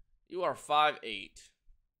 You are 5'8".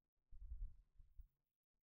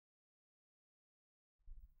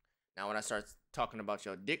 Now when I start talking about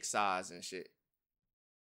your dick size and shit,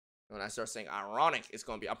 when I start saying ironic, it's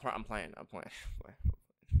gonna be, I'm playing. Yeah. I'm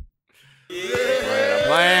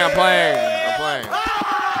playing.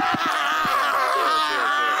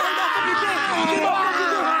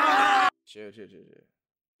 Chill.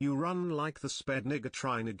 You run like the sped nigga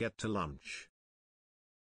trying to get to lunch.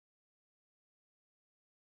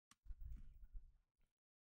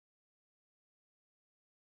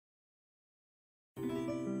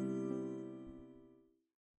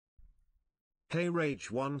 Hey Rage,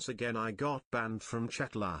 once again I got banned from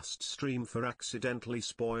chat last stream for accidentally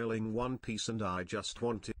spoiling One Piece and I just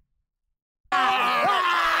wanted.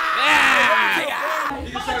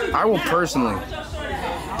 I will personally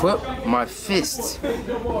put my fist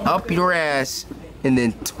up your ass and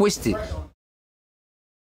then twist it.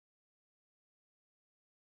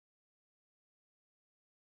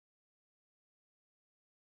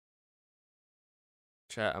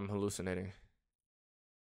 Chat, I'm hallucinating.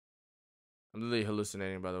 I'm literally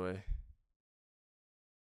hallucinating, by the way.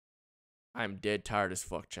 I'm dead tired as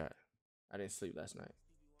fuck, chat. I didn't sleep last night.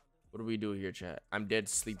 What do we do here, chat? I'm dead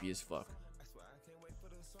sleepy as fuck.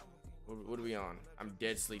 What are we on? I'm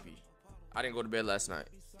dead sleepy. I didn't go to bed last night.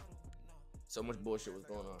 So much bullshit was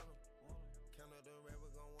going on.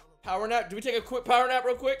 Power nap? Do we take a quick power nap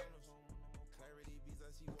real quick?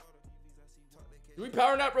 Do we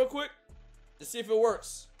power nap real quick? To see if it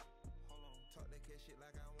works.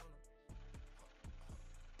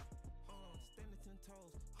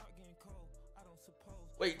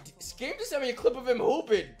 Wait, Scheme just sent me a clip of him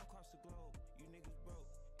hooping.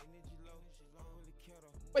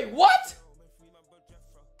 Wait, what?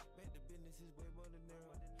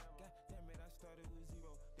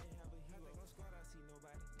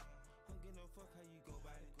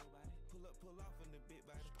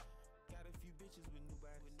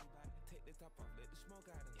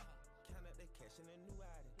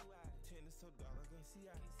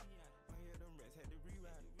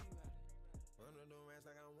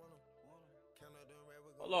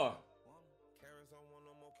 Hold on.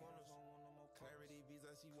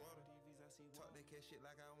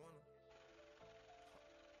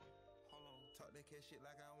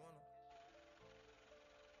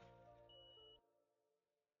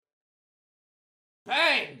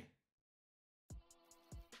 Bang!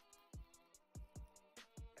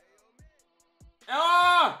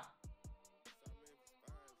 Ah!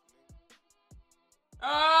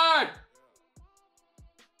 Ah!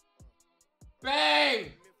 Bang!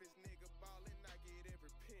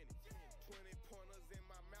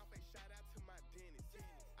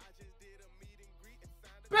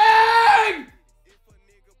 Bang!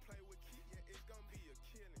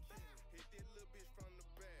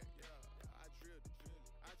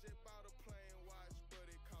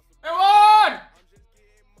 Come on!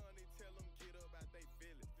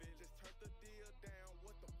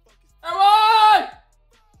 Come on!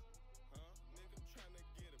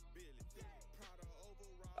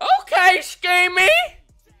 Okay, Schemey.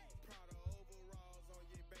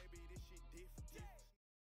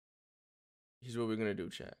 Here's what we're gonna do,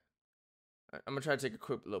 chat. I'm gonna try to take a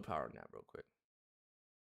quick little power nap real quick.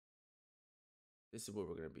 This is what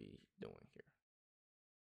we're gonna be doing here.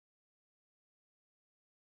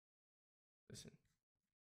 Listen,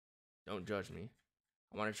 don't judge me.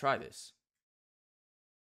 I want to try this.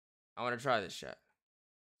 I want to try this, chat.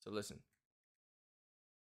 So listen.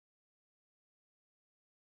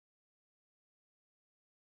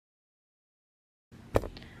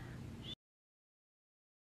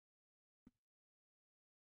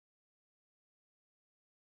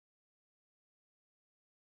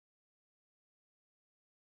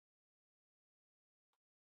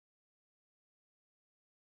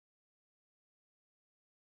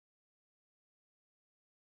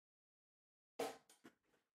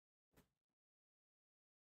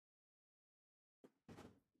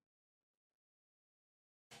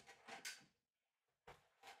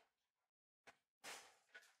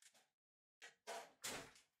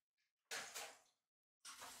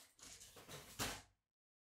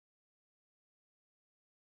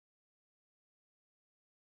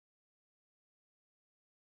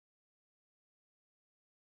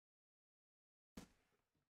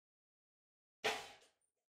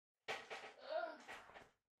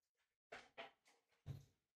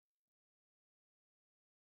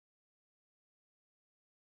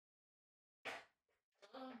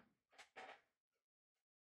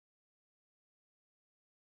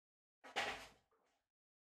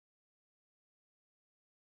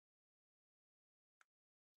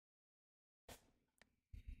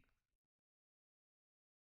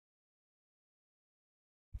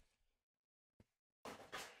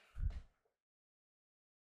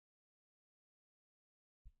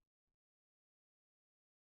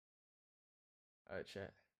 All right,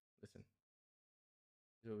 chat. Listen.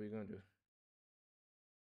 Here's what we're gonna do.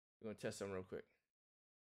 We're gonna test something real quick.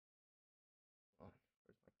 Hold on.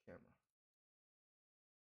 Where's my camera?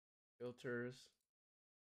 Filters.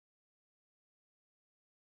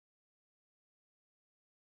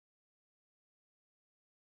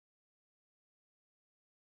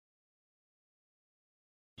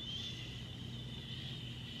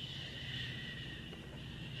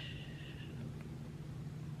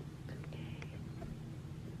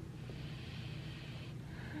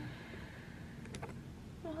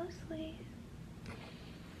 asleep.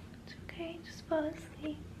 It's okay, just fall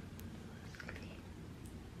asleep.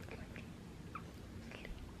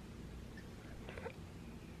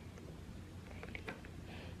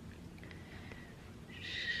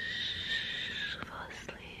 Fall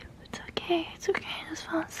asleep. It's okay, just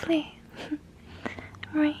fall asleep.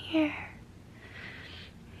 I'm right here.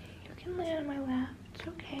 You can lay on my lap, it's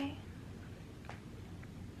okay.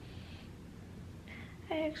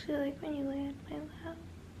 I actually like when you lay on my lap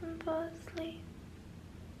and fall asleep.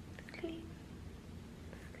 Sleep.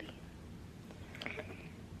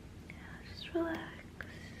 Just relax.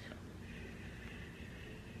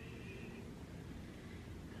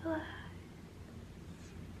 Relax.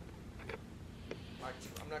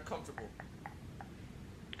 I'm not comfortable.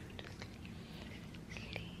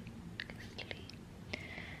 Sleep.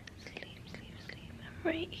 I'm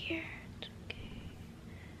right here. It's okay.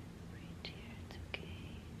 Right here. It's okay.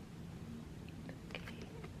 It's okay.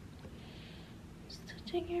 Just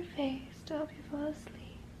touching your face to help you fall asleep.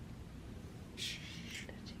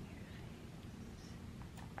 Touching your face.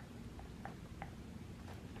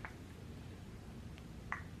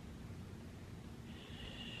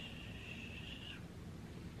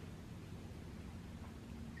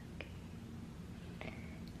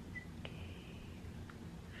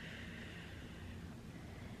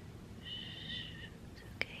 It's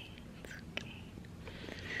okay.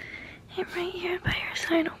 I'm right here by your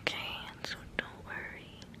side, okay? So don't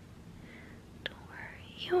worry. Don't worry.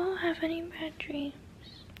 You won't have any bad dreams.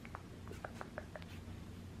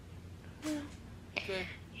 No. Okay.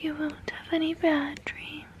 You won't have any bad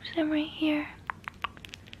dreams. I'm right here.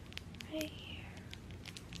 Right here.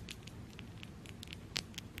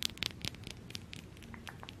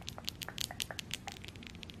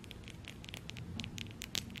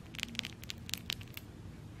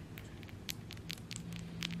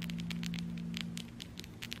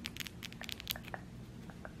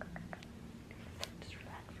 Just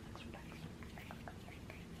relax.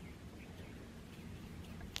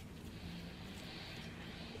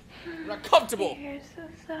 I'm not comfortable. Your hair's so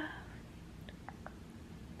soft.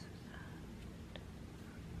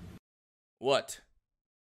 What?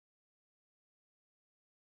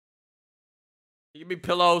 You give me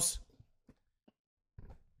pillows.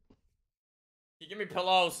 You give me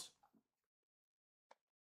pillows.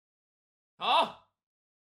 Huh?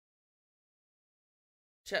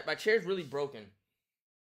 Chat, my chair's really broken.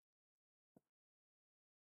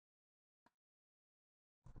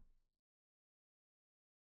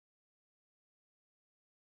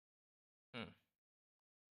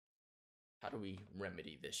 How do we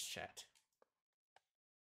remedy this, chat?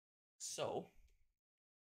 So,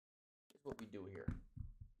 here's what we do here.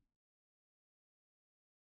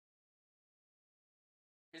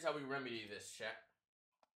 Here's how we remedy this, chat.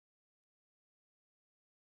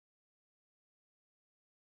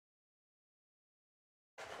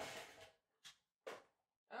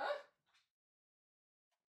 Huh?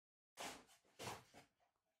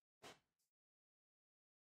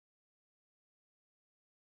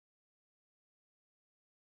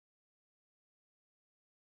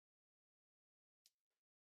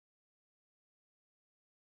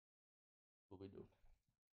 What we do?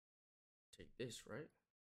 Take this, right?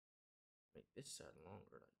 Make this side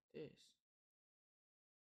longer like this.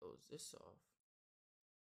 Close this off.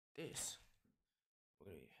 This.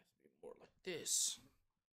 We're gonna have to be more like this.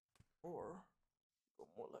 Or go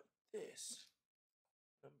more like this.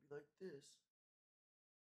 And be like this.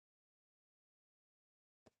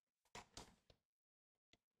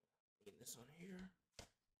 Get this on here.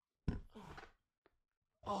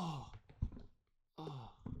 Oh.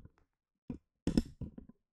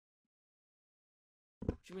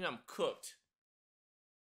 What do you mean I'm cooked?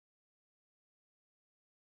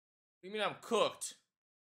 What do you mean I'm cooked?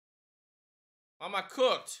 Why am I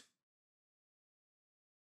cooked?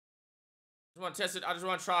 I just want to test it. I just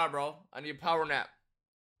want to try, bro. I need a power nap.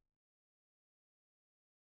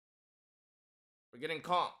 We're getting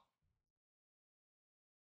calm.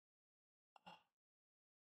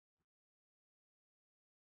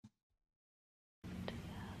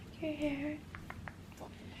 Your hair.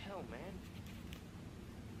 Fucking hell, man.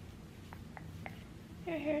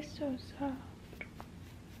 Your hair's so soft.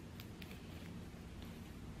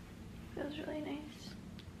 Feels really nice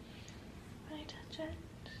when I touch it.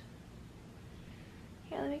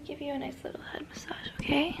 Here, let me give you a nice little head massage,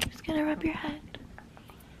 okay? I'm just gonna rub your head.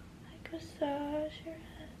 Like massage your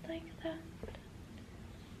head like that.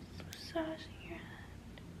 Just massaging your head.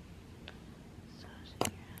 Massaging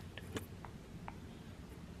your head.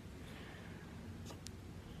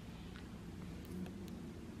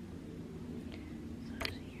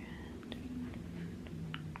 Massaging your head.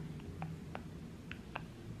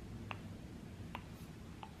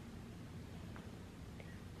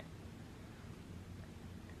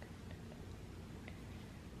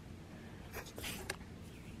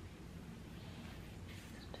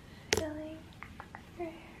 Feeling your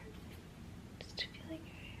hair. Just feeling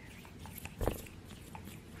your hair.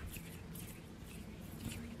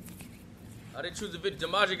 I didn't choose the video.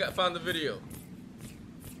 Jamaji found the video.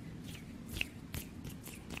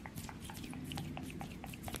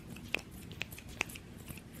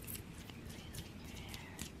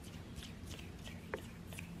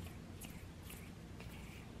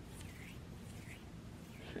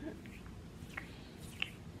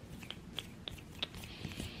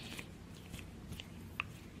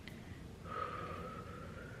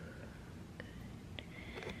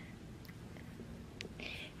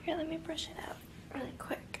 Here, let me brush it out really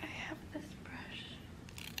quick. I have this brush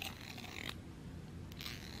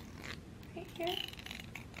right here.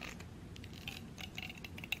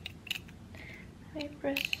 Let me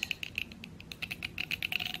brush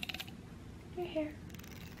your hair.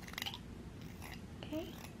 Okay.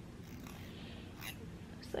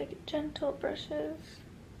 It's like gentle brushes.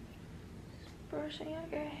 Just brushing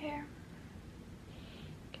out your hair.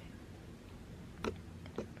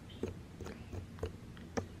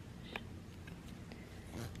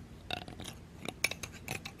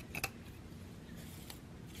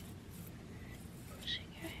 Brushing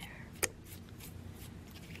your hair.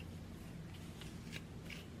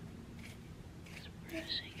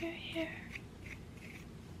 Brushing your hair.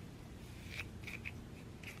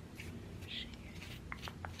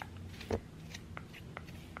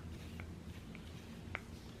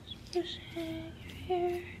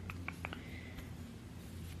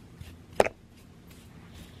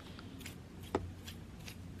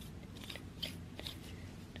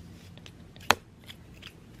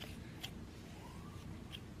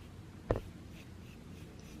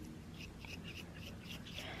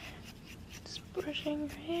 Brushing your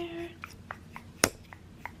hair.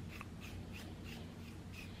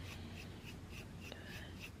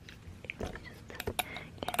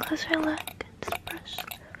 Get a closer look. Just brush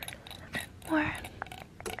more.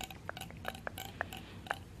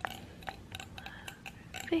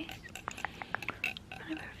 Face.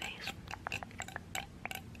 Front of her face.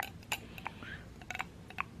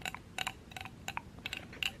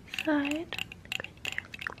 Side.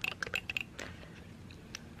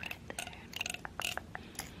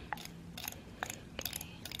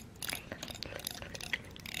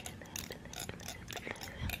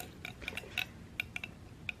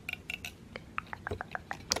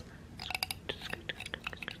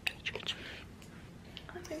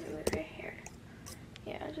 Move your hair.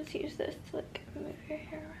 Yeah, I'll just use this to like move your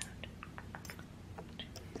hair around.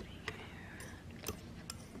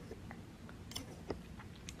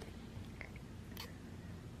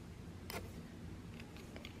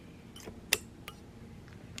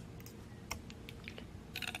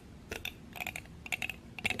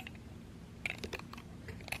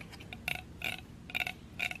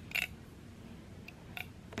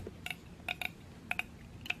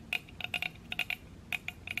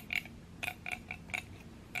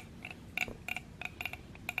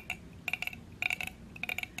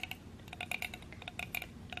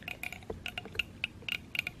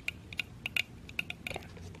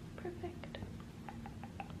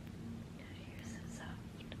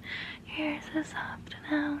 Your hair is so soft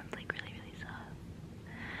now. It's like really, really soft.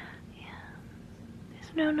 Yeah.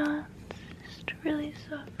 There's no knots. Just really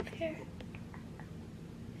soft hair.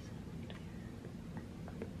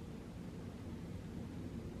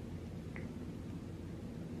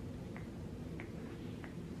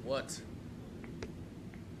 What?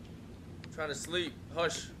 I'm trying to sleep.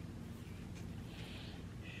 Hush.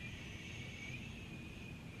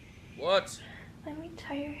 What? Let me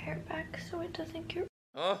tie your hair back so it doesn't get...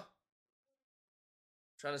 Huh?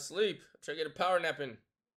 Trying to sleep. I'm trying to get a power nap in.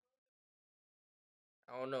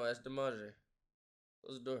 I don't know. That's Demaje.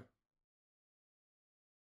 Close the door.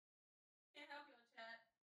 Can't help you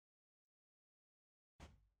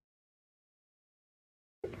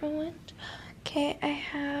in chat. Okay, I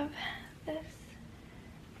have this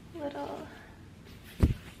little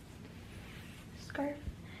scarf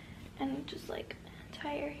and just like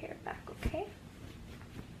tie your hair back, okay?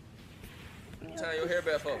 Tie your hair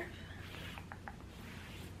back up.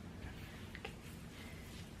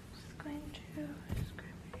 Just going to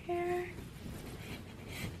scrub your hair.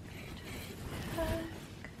 Back.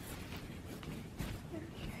 Move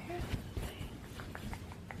your hair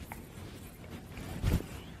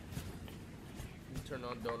You turn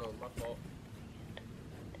on dono, my fault.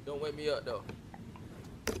 Don't wake me up though.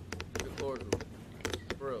 Keep it cordial.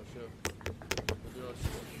 For real, sure. You know what I'm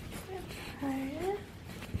saying? Tie it.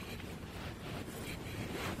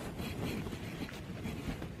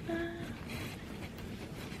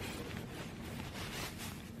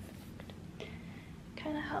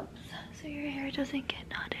 ear doesn't get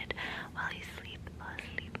knotted while you sleep. Fall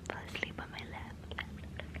asleep, fall asleep on my lap.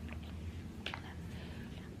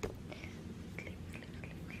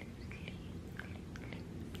 Sleep,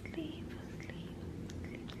 sleep, sleep,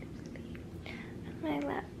 sleep. On my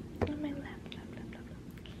lap, on my lap, lap, lap, lap, lap.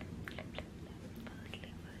 Fall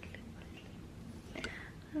asleep, fall asleep, fall asleep.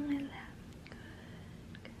 On my lap.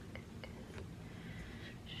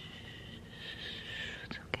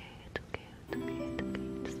 It's okay, it's okay, it's okay, it's okay.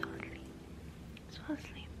 Just fall asleep. Just fall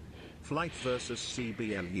asleep. Flight versus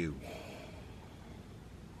CBLU.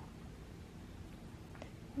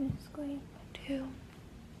 I'm just going to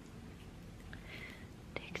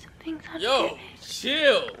take some things out of Yo, your head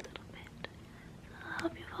chill. a little bit. I'll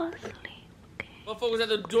help you fall asleep, okay? Motherfuckers at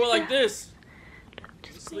the door like this. I'm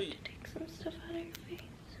just going Sleep. to take some stuff out of your face.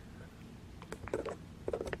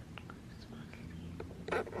 Just fall asleep.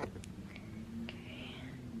 Okay.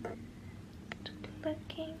 Just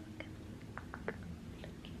looking.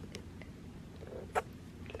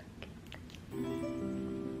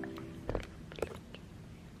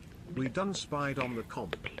 We done spied on the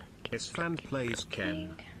comp. Esfand plays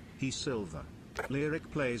Ken. He silver. Lyric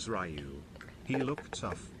plays Ryu. He look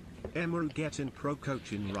tough. Emeru get in pro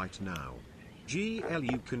coaching right now. GL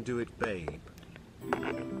you can do it, babe.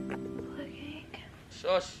 Looking.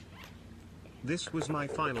 Shush. This was my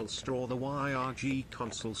final straw. The YRG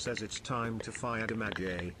console says it's time to fire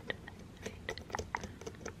Damage.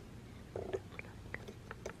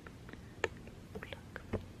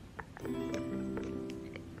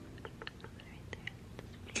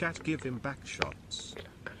 Chat, give him back shots.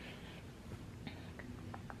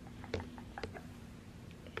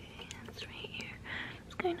 Okay, that's right here. I'm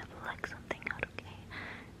just going to pluck something out, okay?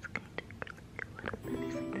 It's going to click a little bit. It's like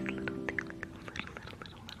this little thing, like a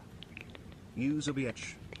little. Use a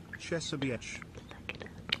bitch. Chess a bitch. Pluck it out.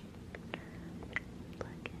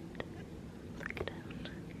 Pluck it. Pluck it out.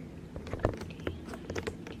 Okay. A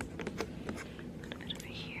little bit over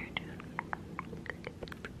here, dude.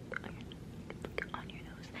 On your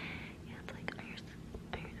nose. Yeah, it's like on your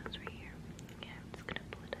nose right here. Yeah, I'm just gonna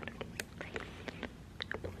pull it out. Okay.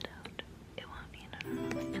 Pull it out. It won't be no.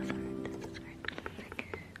 This doesn't hurt. This is hurt. A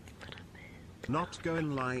little bit. Not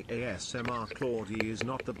going lie, ASMR Claudie is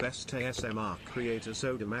not the best ASMR creator,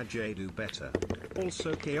 so Damage do better.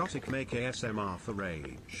 Also chaotic make ASMR for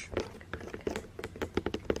rage.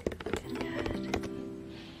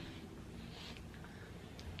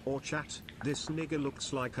 Or chat, this nigga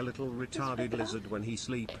looks like a little retarded lizard when he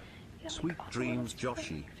sleep. Yeah, Sweet like all dreams, this stuff on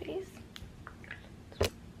Joshy. your face. Just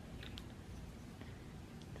like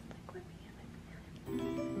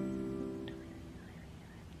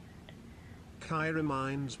Kai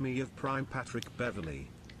reminds me of Prime Patrick Beverly.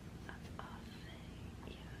 off.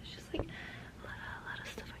 Yeah, it's just like a lot of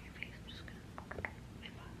stuff on your face. I'm just gonna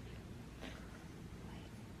wipe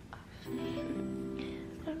off.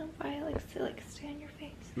 I don't know why it likes to like stay on your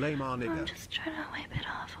face. Lame I'm nigga. just trying to wipe it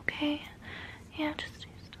off, okay? Yeah, just stay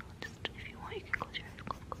still. Just if you want, you can close your eyes.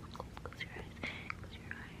 Close your eyes. Close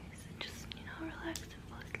your eyes. And just, relax and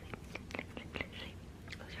fall asleep.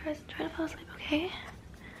 Close your eyes and try to fall asleep, okay?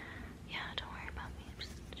 Yeah, don't worry about me.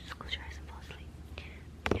 Just close your eyes and fall asleep.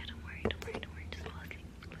 Yeah, don't worry. Just fall asleep.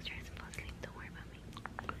 Close your eyes and fall asleep. Don't worry about me.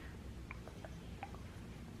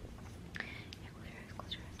 Yeah,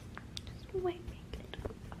 close your eyes. Just wait.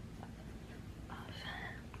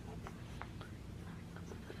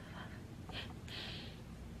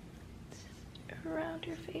 Around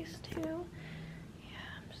your face too. Yeah,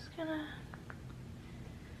 I'm just gonna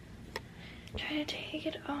try to take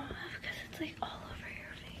it off because it's like all over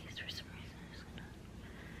your face for some reason. I'm just gonna.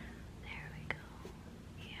 There we go.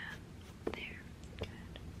 Yeah, there.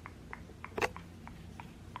 Good.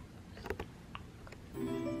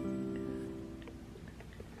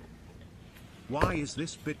 Why is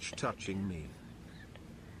this bitch touching me?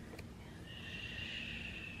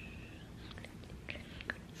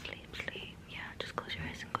 Sleep. Yeah, just close your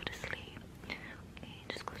eyes and go to sleep. Okay,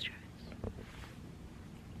 just close your eyes.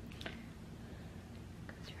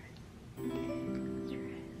 Close your eyes. Close your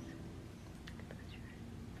eyes. Close your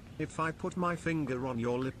eyes. If I put my finger on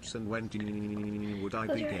your lips and went in, would I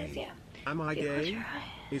Close be your eyes, gay? yeah. Am I Okay, close gay? your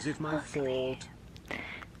eyes. Is it my Fall asleep. fault?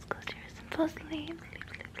 Just close your eyes and fall asleep. Sleep.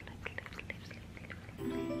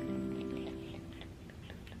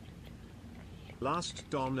 Last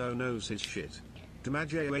Dono knows his shit.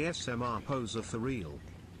 Damage ASMR poser for real.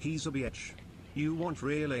 He's a bitch. You want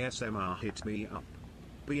real ASMR, hit me up.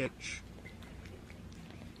 Bitch.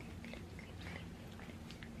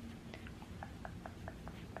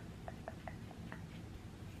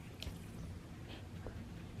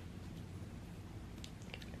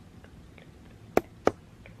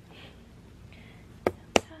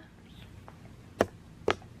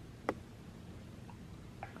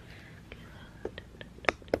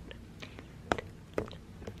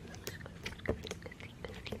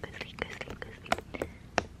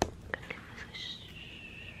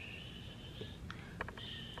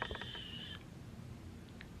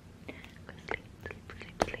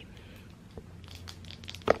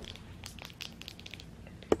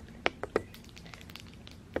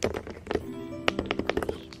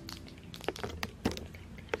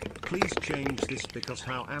 change this because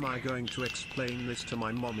how am I going to explain this to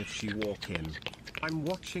my mom if she walk in? I'm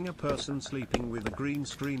watching a person sleeping with a green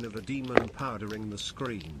screen of a demon powdering the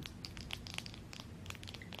screen.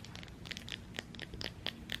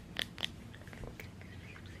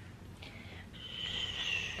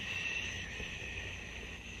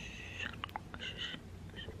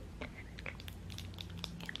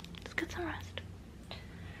 Let's get some rest.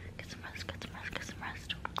 Get some rest, get some rest, get some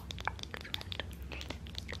rest. Get some rest.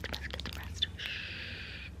 Get some rest, get some rest.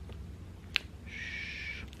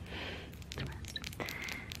 Shh. Get some rest.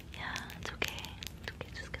 Yeah, it's okay. It's okay,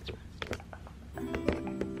 just get some rest.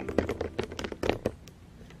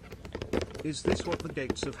 Is this what the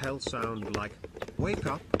gates of hell sound like? Wake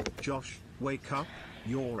up, Josh, wake up,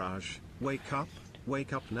 YourRAGE, wake up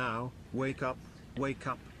now, wake up, wake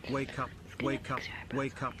up, wake up, wake up,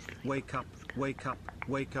 wake up, wake up, wake up,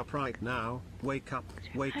 wake up right now, wake up,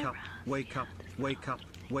 wake up, wake up, wake up,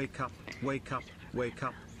 wake up, wake up, wake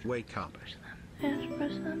up, wake up. Yes,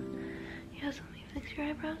 brush them. Yes, let me fix your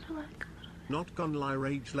eyebrows a little bit. Not gonna lie,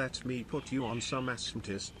 Rage, let me put you on some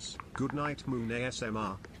asymptotists. Good night, Moon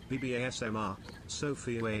ASMR, BB ASMR,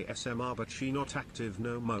 Sophia ASMR, but she not active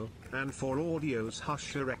no mo. And for audios,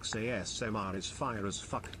 Husher X ASMR is fire as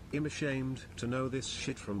fuck. I'm ashamed to know this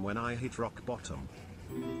shit from when I hit rock bottom.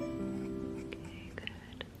 Okay,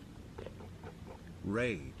 good.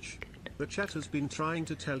 Rage. The chat has been trying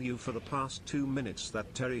to tell you for the past 2 minutes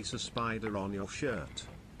that Terry's a spider on your shirt.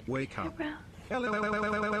 Wake up. Eyebrow. Yo!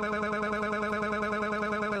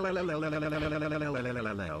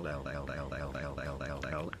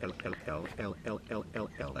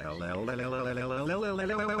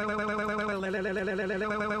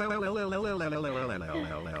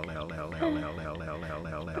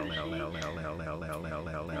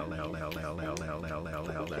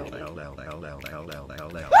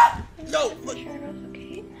 Make sure eyebrows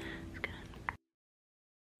okay. It's good.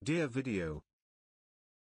 Dear video.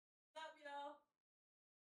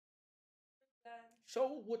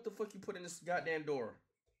 Show what the fuck you put in this goddamn door.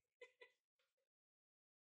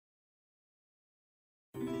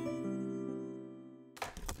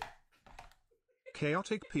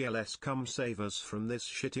 Chaotic PLS, come save us from this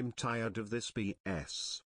shit. I'm tired of this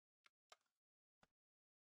BS.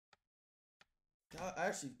 I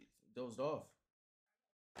actually dozed off.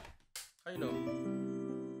 How you know?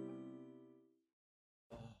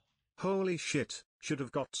 Holy shit, should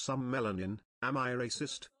have got some melanin. Am I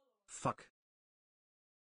racist? Fuck.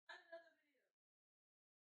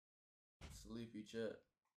 Sleepy chat.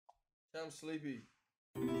 I'm sleepy.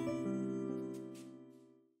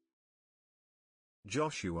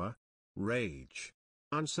 Joshua. Rage.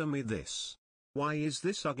 Answer me this. Why is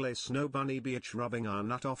this ugly snow bunny bitch rubbing our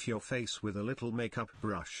nut off your face with a little makeup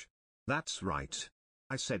brush? That's right.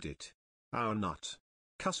 I said it. Our nut.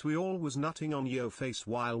 Cuss we all was nutting on yo face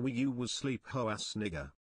while you was sleep ho ass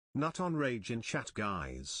nigger. Nut on Rage in chat,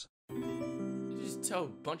 guys. You just tell a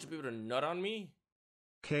bunch of people to nut on me?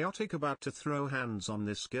 Chaotic about to throw hands on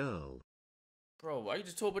this girl. Bro, why you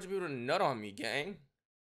just told a bunch of people to nut on me, gang?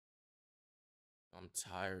 I'm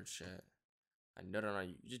tired, chat. I nutted on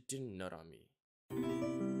you. You just didn't nut on me.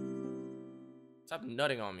 Stop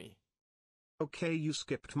nutting on me. Okay, you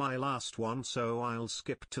skipped my last one, so I'll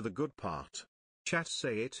skip to the good part. Chat,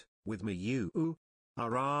 say it with me. You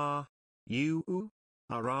ara, you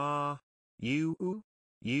ara, you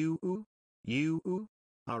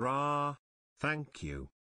ara. Thank you.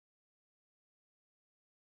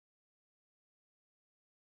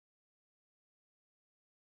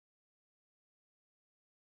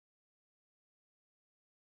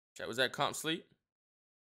 Chat, was that comp sleep?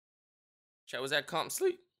 Chat, was that comp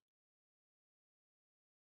sleep?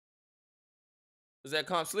 Was that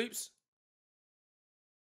comp sleeps?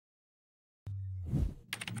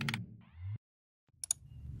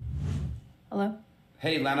 Hello?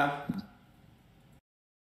 Hey, Lana.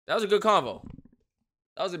 That was a good convo.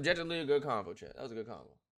 That was objectively a good convo, chat. That was a good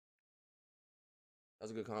convo. That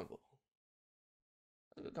was a good convo.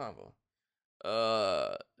 That was a good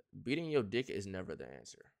convo. Beating your dick is never the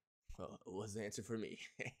answer. Well, it was the answer for me.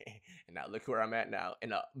 And now look where I'm at now,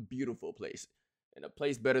 in a beautiful place. In a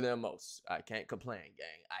place better than most. I can't complain,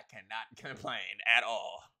 gang. I cannot complain at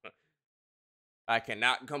all. I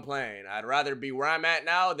cannot complain. I'd rather be where I'm at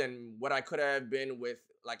now than what I could have been with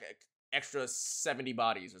like an extra 70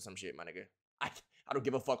 bodies or some shit, my nigga. I don't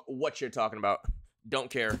give a fuck what you're talking about. Don't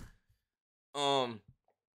care.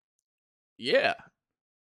 Yeah.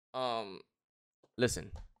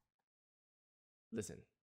 Listen.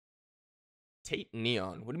 Tate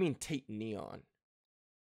Neon. What do you mean Tate Neon?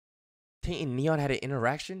 Tate and Neon had an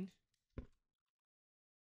interaction?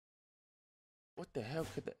 What the hell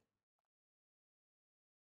could that?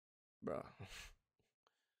 Bro.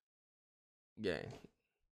 Gang.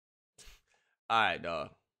 Alright, dog.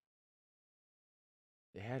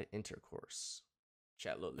 They had intercourse.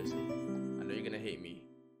 Chat, look, listen. I know you're gonna hate me.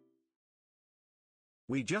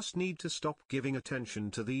 We just need to stop giving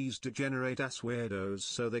attention to these degenerate ass weirdos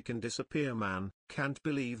so they can disappear, man. Can't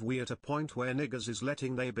believe we at a point where niggas is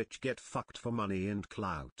letting they bitch get fucked for money and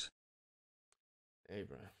clout. Hey,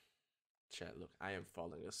 bro. Chat, look, I am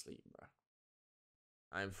falling asleep, bro.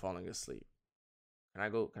 I am falling asleep. Can I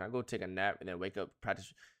go take a nap and then wake up,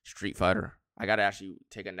 practice Street Fighter? I gotta actually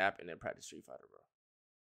take a nap and then practice Street Fighter, bro.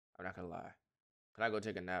 I'm not gonna lie. Can I go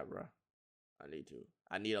take a nap, bro? I need to.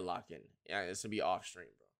 I need a lock in. Yeah, it's gonna be off stream,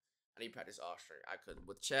 bro. I need to practice off stream. I could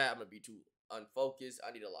with chat. I'm gonna be too unfocused.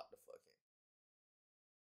 I need to lock the fuck in.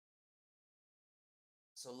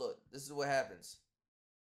 So look, this is what happens.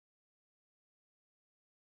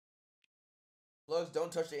 Plugs,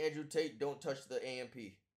 don't touch the Andrew Tate. Don't touch the AMP.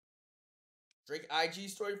 Drake IG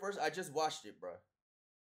story first. I just watched it, bro.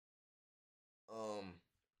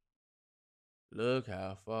 Look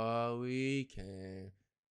how far we can.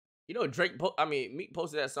 You know, Drake, Meek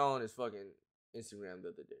posted that song on his fucking Instagram the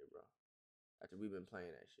other day, bro. After we've been playing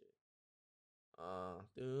that shit.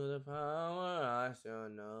 Through the power, I still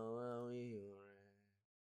know where we were.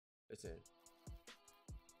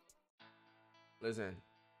 Listen.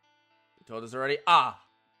 You told us already?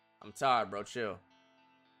 I'm tired, bro. Chill.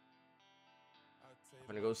 I'm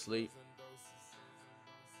gonna go sleep.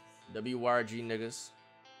 WRG niggas.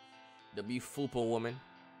 WFUPA woman.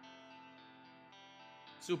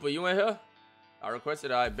 Super, you in here? I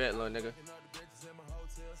requested, I bet, little nigga.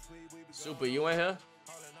 Super, you in here?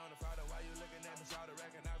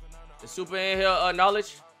 Is Super in here,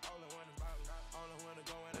 knowledge?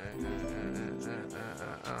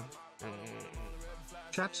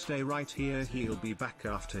 Chat, stay right here, he'll be back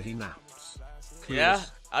after he naps. Please. Yeah?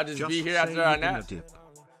 I'll just be here after I nap.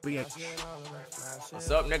 BH. What's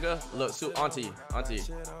up, nigga? Look, Auntie,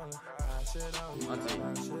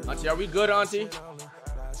 are we good, Auntie?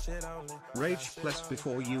 Rage plus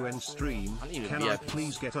before you end stream. Can I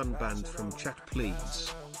please get unbanned from chat,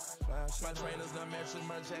 please?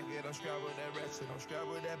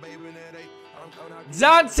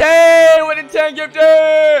 Dante with the 10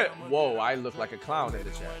 gifted! Whoa, I look like a clown in the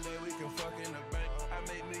chat.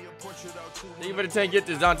 Thank you for the 10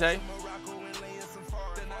 gifted, Dante.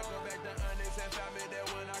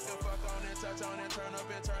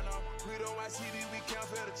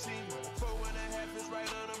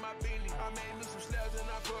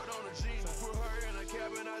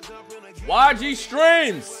 YG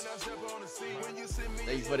streams.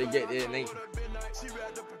 Thank you for the get in. Thank you.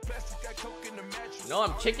 No,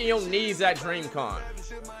 I'm kicking your knees at DreamCon.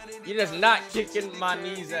 You're just not kicking my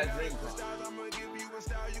knees at DreamCon.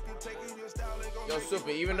 Yo, Super,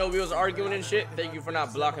 even though we was arguing and shit, thank you for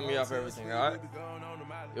not blocking me off everything, alright?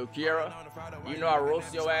 Yo, Kiera, you know I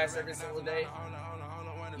roast your ass every single day.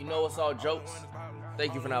 You know it's all jokes.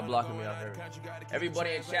 Thank you for not blocking me off everything.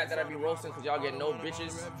 Everybody in chat that I be roasting because y'all get no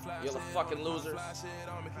bitches. Y'all the fucking losers.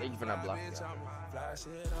 Thank you for not blocking me off.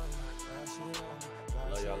 I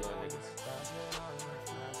love y'all little niggas.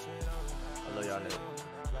 I love y'all niggas.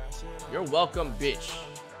 You're welcome, bitch.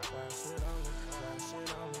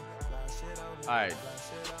 Alright.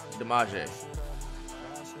 Demaje.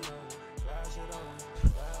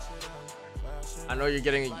 I know you're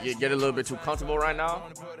getting a little bit too comfortable right now,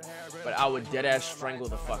 but I would deadass strangle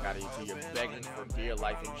the fuck out of you till you're begging for dear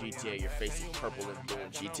life in GTA. Your face is purple and blue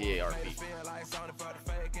in GTA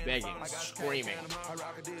RP. Begging, screaming.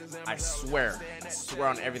 I swear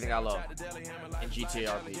on everything I love in GTA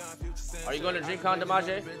RP. Are you going to DreamCon,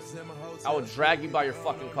 Demaje? I will drag you by your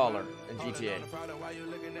fucking collar in GTA.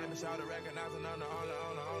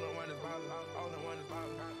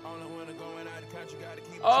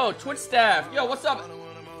 Oh, Twitch staff. Yo, what's up?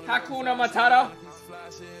 Hakuna Matata.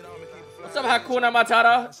 What's up, Hakuna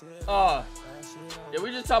Matata? Yeah,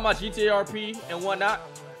 we just talking about GTA RP and whatnot.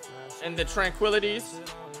 And the tranquilities.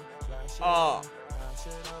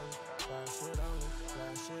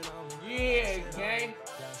 Yeah, gang.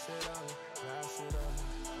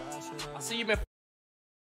 I see you been